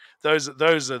those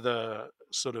are the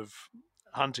sort of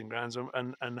hunting grounds,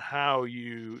 and how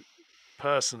you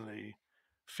personally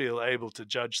feel able to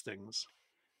judge things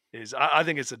is. I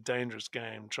think it's a dangerous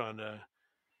game trying to.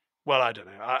 Well, I don't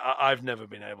know. I've never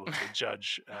been able to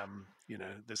judge,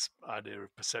 this idea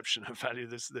of perception of value,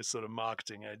 this sort of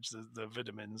marketing edge, the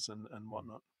vitamins and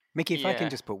whatnot. Mickey, if I can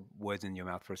just put words in your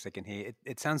mouth for a second here,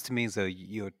 it sounds to me as though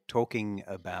you're talking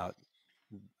about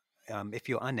if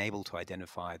you're unable to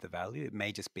identify the value, it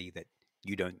may just be that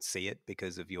you don't see it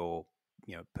because of your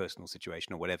personal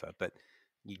situation or whatever. But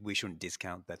we shouldn't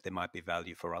discount that there might be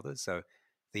value for others. So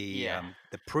the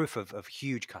proof of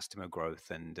huge customer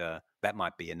growth, and that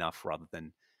might be enough rather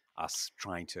than us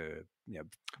trying to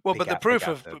but the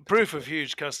proof of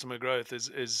huge customer growth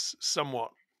is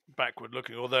somewhat backward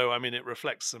looking, although I mean it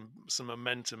reflects some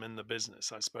momentum in the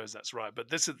business. I suppose that's right, but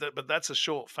that's a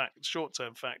short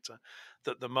term factor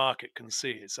that the market can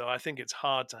see. So I think it's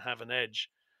hard to have an edge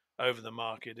over the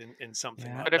market in something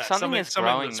Yeah. like But if that. something is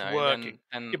Something growing that's though, working.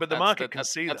 then Yeah, but the that's market can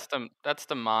see that. that's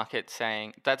the market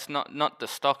saying that's not the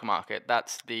stock market.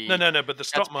 That's No, the no, no. But the that's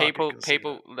stock market can see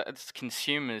that. that's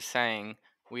consumers saying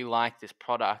we like this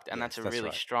product, and that's Yes, a that's really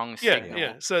right. strong Yeah, Yeah.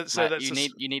 yeah. signal So that that's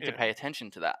you need to yeah, pay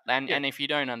attention to that. yeah. And if you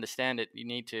don't understand it, you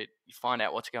need to find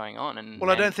out what's going on. Well,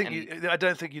 I don't think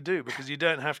you do, because you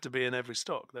don't have to be in every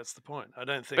stock. That's the point. I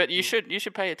don't think. But you should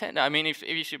pay attention. I mean, if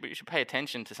you should pay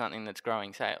attention to something that's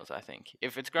growing sales. I think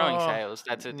if it's growing Oh, sales,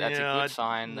 that's a yeah. good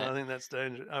sign No, I that think that's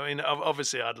dangerous. I mean,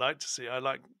 obviously, I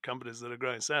like companies that are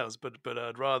growing sales, but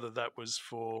I'd rather that was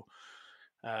for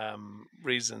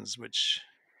reasons which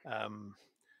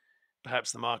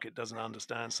perhaps the market doesn't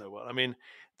understand so well. I mean,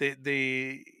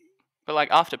 the But like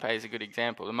Afterpay is a good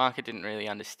example. The market didn't really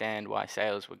understand why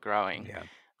sales were growing. Yeah.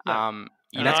 no, You And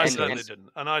and know, that's I because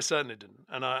certainly didn't,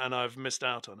 and I've missed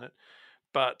out on it.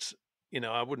 But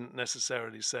I wouldn't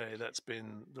necessarily say that's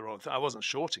been the wrong thing. I wasn't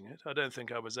shorting it. I don't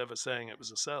think I was ever saying it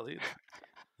was a sell either.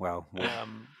 well,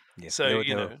 Um, yes, so there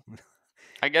were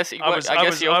I guess your I was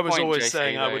point, always JC,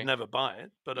 saying I would though. never buy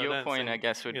it, but I Your don't point, I think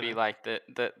guess, would be like that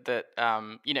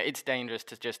it's dangerous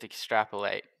to just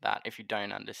extrapolate that if you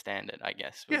don't understand it. I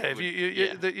guess. Yeah, if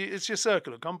Yeah. it's your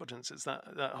circle of competence. It's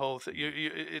that whole thing.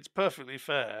 It's perfectly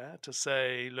fair to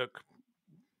say, look,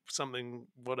 something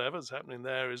whatever's happening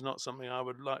there is not something I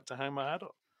would like to hang my hat on.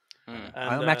 Mm.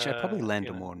 And I'd probably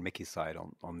land more on Mickey's side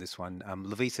on this one.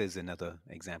 Lovisa is another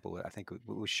example. I think it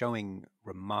was showing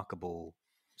remarkable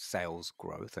sales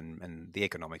growth, and the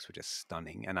economics were just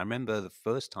stunning. And I remember the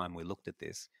first time we looked at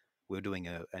this, we were doing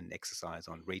an exercise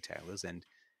on retailers, and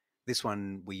this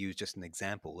one we used just an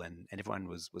example, and everyone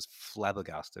was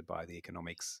flabbergasted by the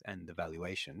economics and the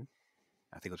valuation.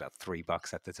 I think it was about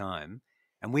 $3 at the time.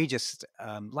 And we just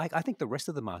like I think the rest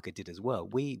of the market did as well.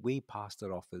 We passed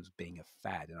it off as being a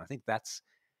fad, and I think that's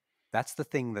the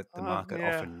thing that the market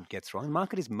yeah. often gets wrong. The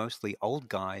market is mostly old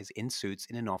guys in suits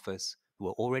in an office who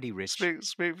are already rich.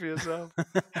 Speak for yourself.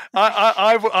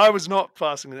 I was not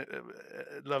passing it,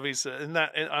 Lavisa.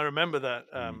 I remember that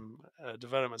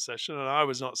development session, and I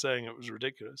was not saying it was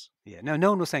ridiculous. Yeah, no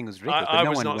one was saying it was ridiculous, but I no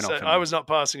was one not went off. I was not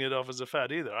passing it off as a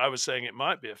fad either. I was saying it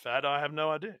might be a fad. I have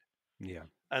no idea, Yeah.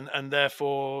 and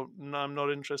therefore I'm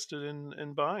not interested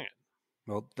in buying it.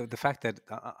 Well, the fact that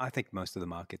I think most of the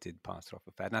market did pass it off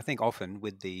a fad, and I think often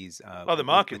with these, The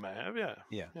market may have,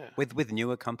 yeah, with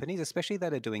newer companies, especially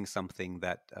that are doing something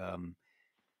that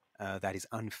that is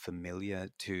unfamiliar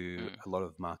to a lot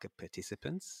of market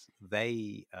participants,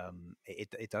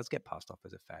 it does get passed off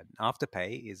as a fad.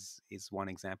 Afterpay is one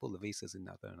example. Lovisa is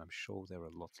another, and I'm sure there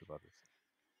are lots of others.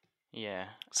 Yeah.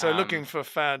 So looking for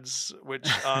fads which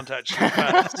aren't actually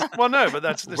fads. Well, no, but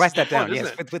this Write is the that down. point, Yes,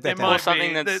 isn't it? put that It down. might Or something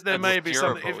be that's there may be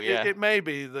something. durable, yeah. It may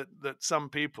be that some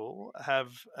people have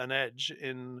an edge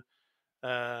in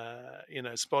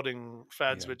spotting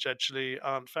fads which actually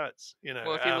aren't fads.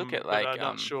 Well, if you look at but I'm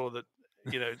not sure that.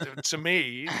 To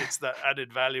me, it's that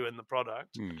added value in the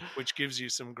product which gives you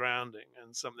some grounding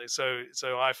and something. So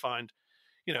I find,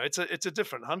 it's a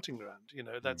different hunting ground.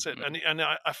 That's it. And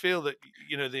I feel that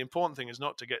the important thing is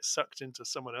not to get sucked into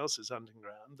someone else's hunting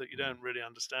ground that you don't really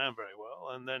understand very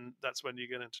well, and then that's when you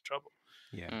get into trouble.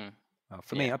 Yeah.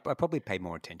 For me, I probably pay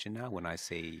more attention now when I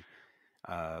see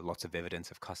lots of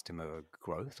evidence of customer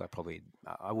growth.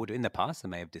 I would in the past I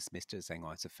may have dismissed it as saying,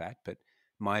 "Oh, it's a fad," but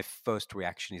my first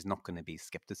reaction is not going to be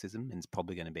skepticism, and it's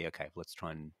probably going to be, okay, let's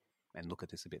try and look at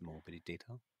this a bit more in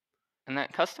detail. And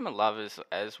that customer love is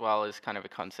as well as kind of a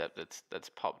concept that's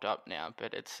popped up now,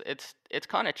 but it's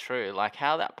kind of true. Like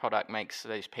how that product makes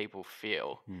these people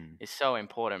feel is so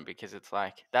important, because it's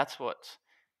like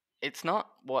it's not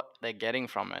what they're getting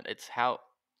from it; it's how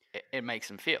it makes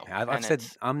them feel. I've said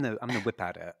I'm the whip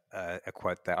out a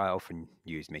quote that I often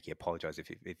use. Mickey, apologize if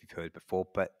you've heard it before,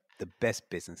 but the best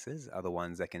businesses are the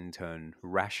ones that can turn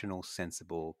rational,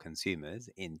 sensible consumers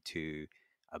into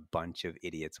a bunch of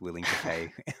idiots willing to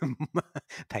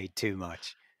pay too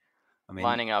much. I mean,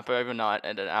 lining up overnight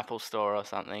at an Apple store or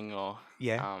something, or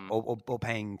or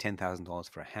paying $10,000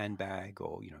 for a handbag,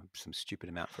 or some stupid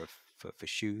amount for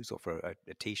shoes, or for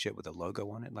a T-shirt with a logo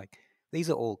on it. Like these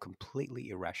are all completely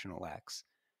irrational acts,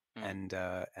 and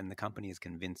the company is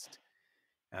convinced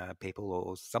people,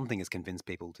 or something has convinced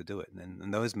people to do it,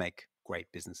 and those make great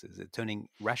businesses. Turning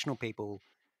rational people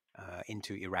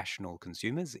into irrational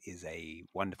consumers is a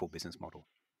wonderful business model.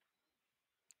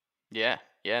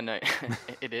 Yeah, no,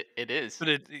 it is. But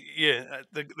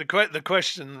the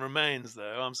question remains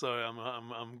though. I'm sorry,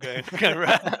 I'm going round and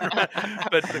round.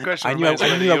 But the question I knew I remains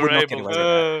whether knew I you're would not get able away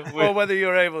to, with that. well, whether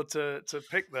you're able to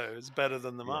pick those better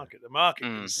than the Yeah. market. The market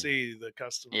can Mm. see the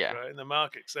customer Yeah. growing the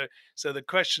market. So the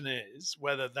question is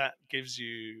whether that gives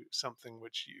you something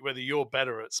whether you're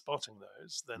better at spotting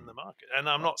those than the market. And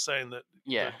I'm not saying that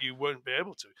you won't be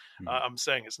able to. I'm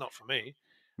saying it's not for me.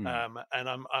 And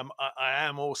I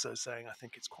am also saying I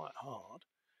think it's quite hard.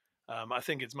 I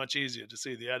think it's much easier to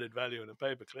see the added value in a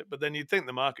paperclip, but then you'd think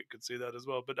the market could see that as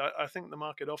well. But I think the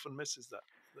market often misses that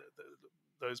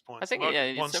those points. I think the market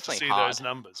it's wants to definitely see hard. those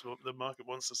numbers. The market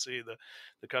wants to see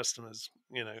the customers,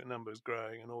 numbers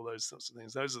growing and all those sorts of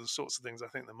things. Those are the sorts of things I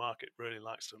think the market really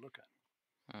likes to look at.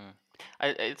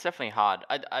 It's definitely hard.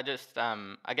 I just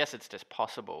I guess it's just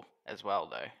possible as well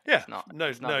though. Yeah, It's not no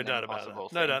an doubt about impossible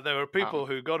that. No thing. doubt. There were people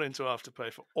who got into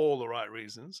Afterpay for all the right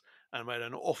reasons and made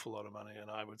an awful lot of money, and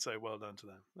I would say well done to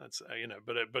them. That's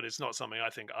but it's not something I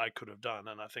think I could have done,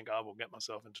 and I think I will get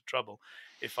myself into trouble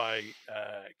if I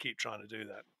keep trying to do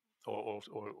that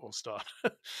or start.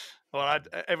 Well,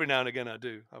 every now and again I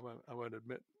do. I won't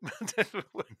admit.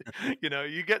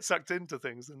 You get sucked into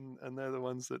things, and they're the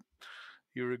ones that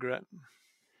you regret.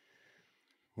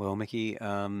 Well, Mickey,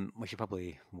 we should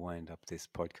probably wind up this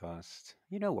podcast.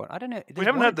 You know what? I don't know. We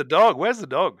haven't had the dog. Where's the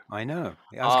dog? I know.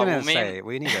 I was going to well, say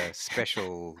we need a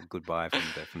special goodbye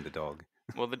from the dog.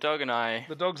 Well, the dog and I.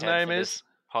 The dog's prepared name for is this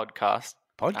podcast.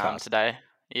 Podcast Today.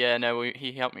 Yeah, no,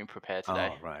 he helped me prepare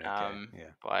today. Oh, right. Okay. Yeah.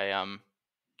 By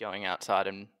going outside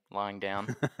and lying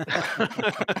down.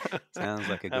 Sounds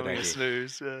like a good Having idea. a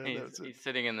snooze. He's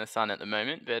sitting in the sun at the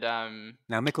moment, but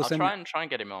Now, Mickelson, I'll try and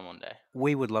get him on one day.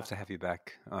 we would love to have you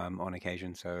back on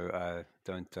occasion. So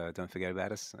don't forget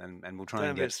about us, and we'll try Don't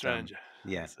and be a get stranger.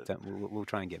 yeah, That's it. we'll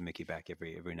try and get Mickey back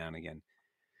every now and again.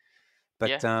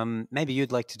 But Yeah. maybe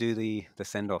you'd like to do the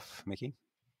send off, Mickey.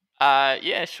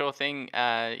 Yeah, sure thing.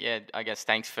 Yeah, I guess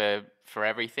thanks for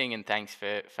everything, and thanks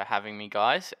for having me,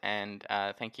 guys, and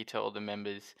thank you to all the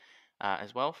members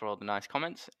as well for all the nice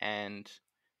comments, and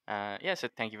yeah, so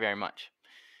thank you very much.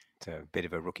 It's a bit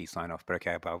of a rookie sign off, but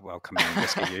okay, I'll come in and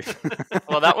rescue you.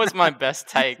 Well, that was my best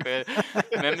take.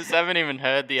 Members haven't even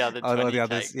heard the other 20 the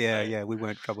others, takes, yeah, so. yeah, we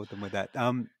won't trouble them with that.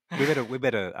 We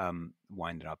better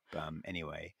wind it up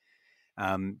anyway.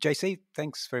 JC,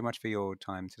 thanks very much for your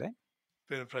time today.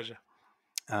 Been a pleasure.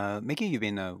 Mickey, you've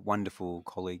been a wonderful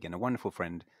colleague and a wonderful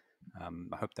friend.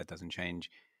 I hope that doesn't change.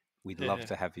 We'd love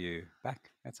to have you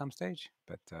back at some stage,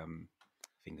 but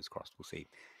fingers crossed, we'll see.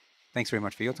 Thanks very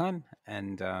much for your time,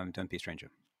 and don't be a stranger.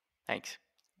 Thanks.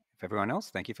 For everyone else,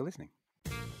 thank you for listening.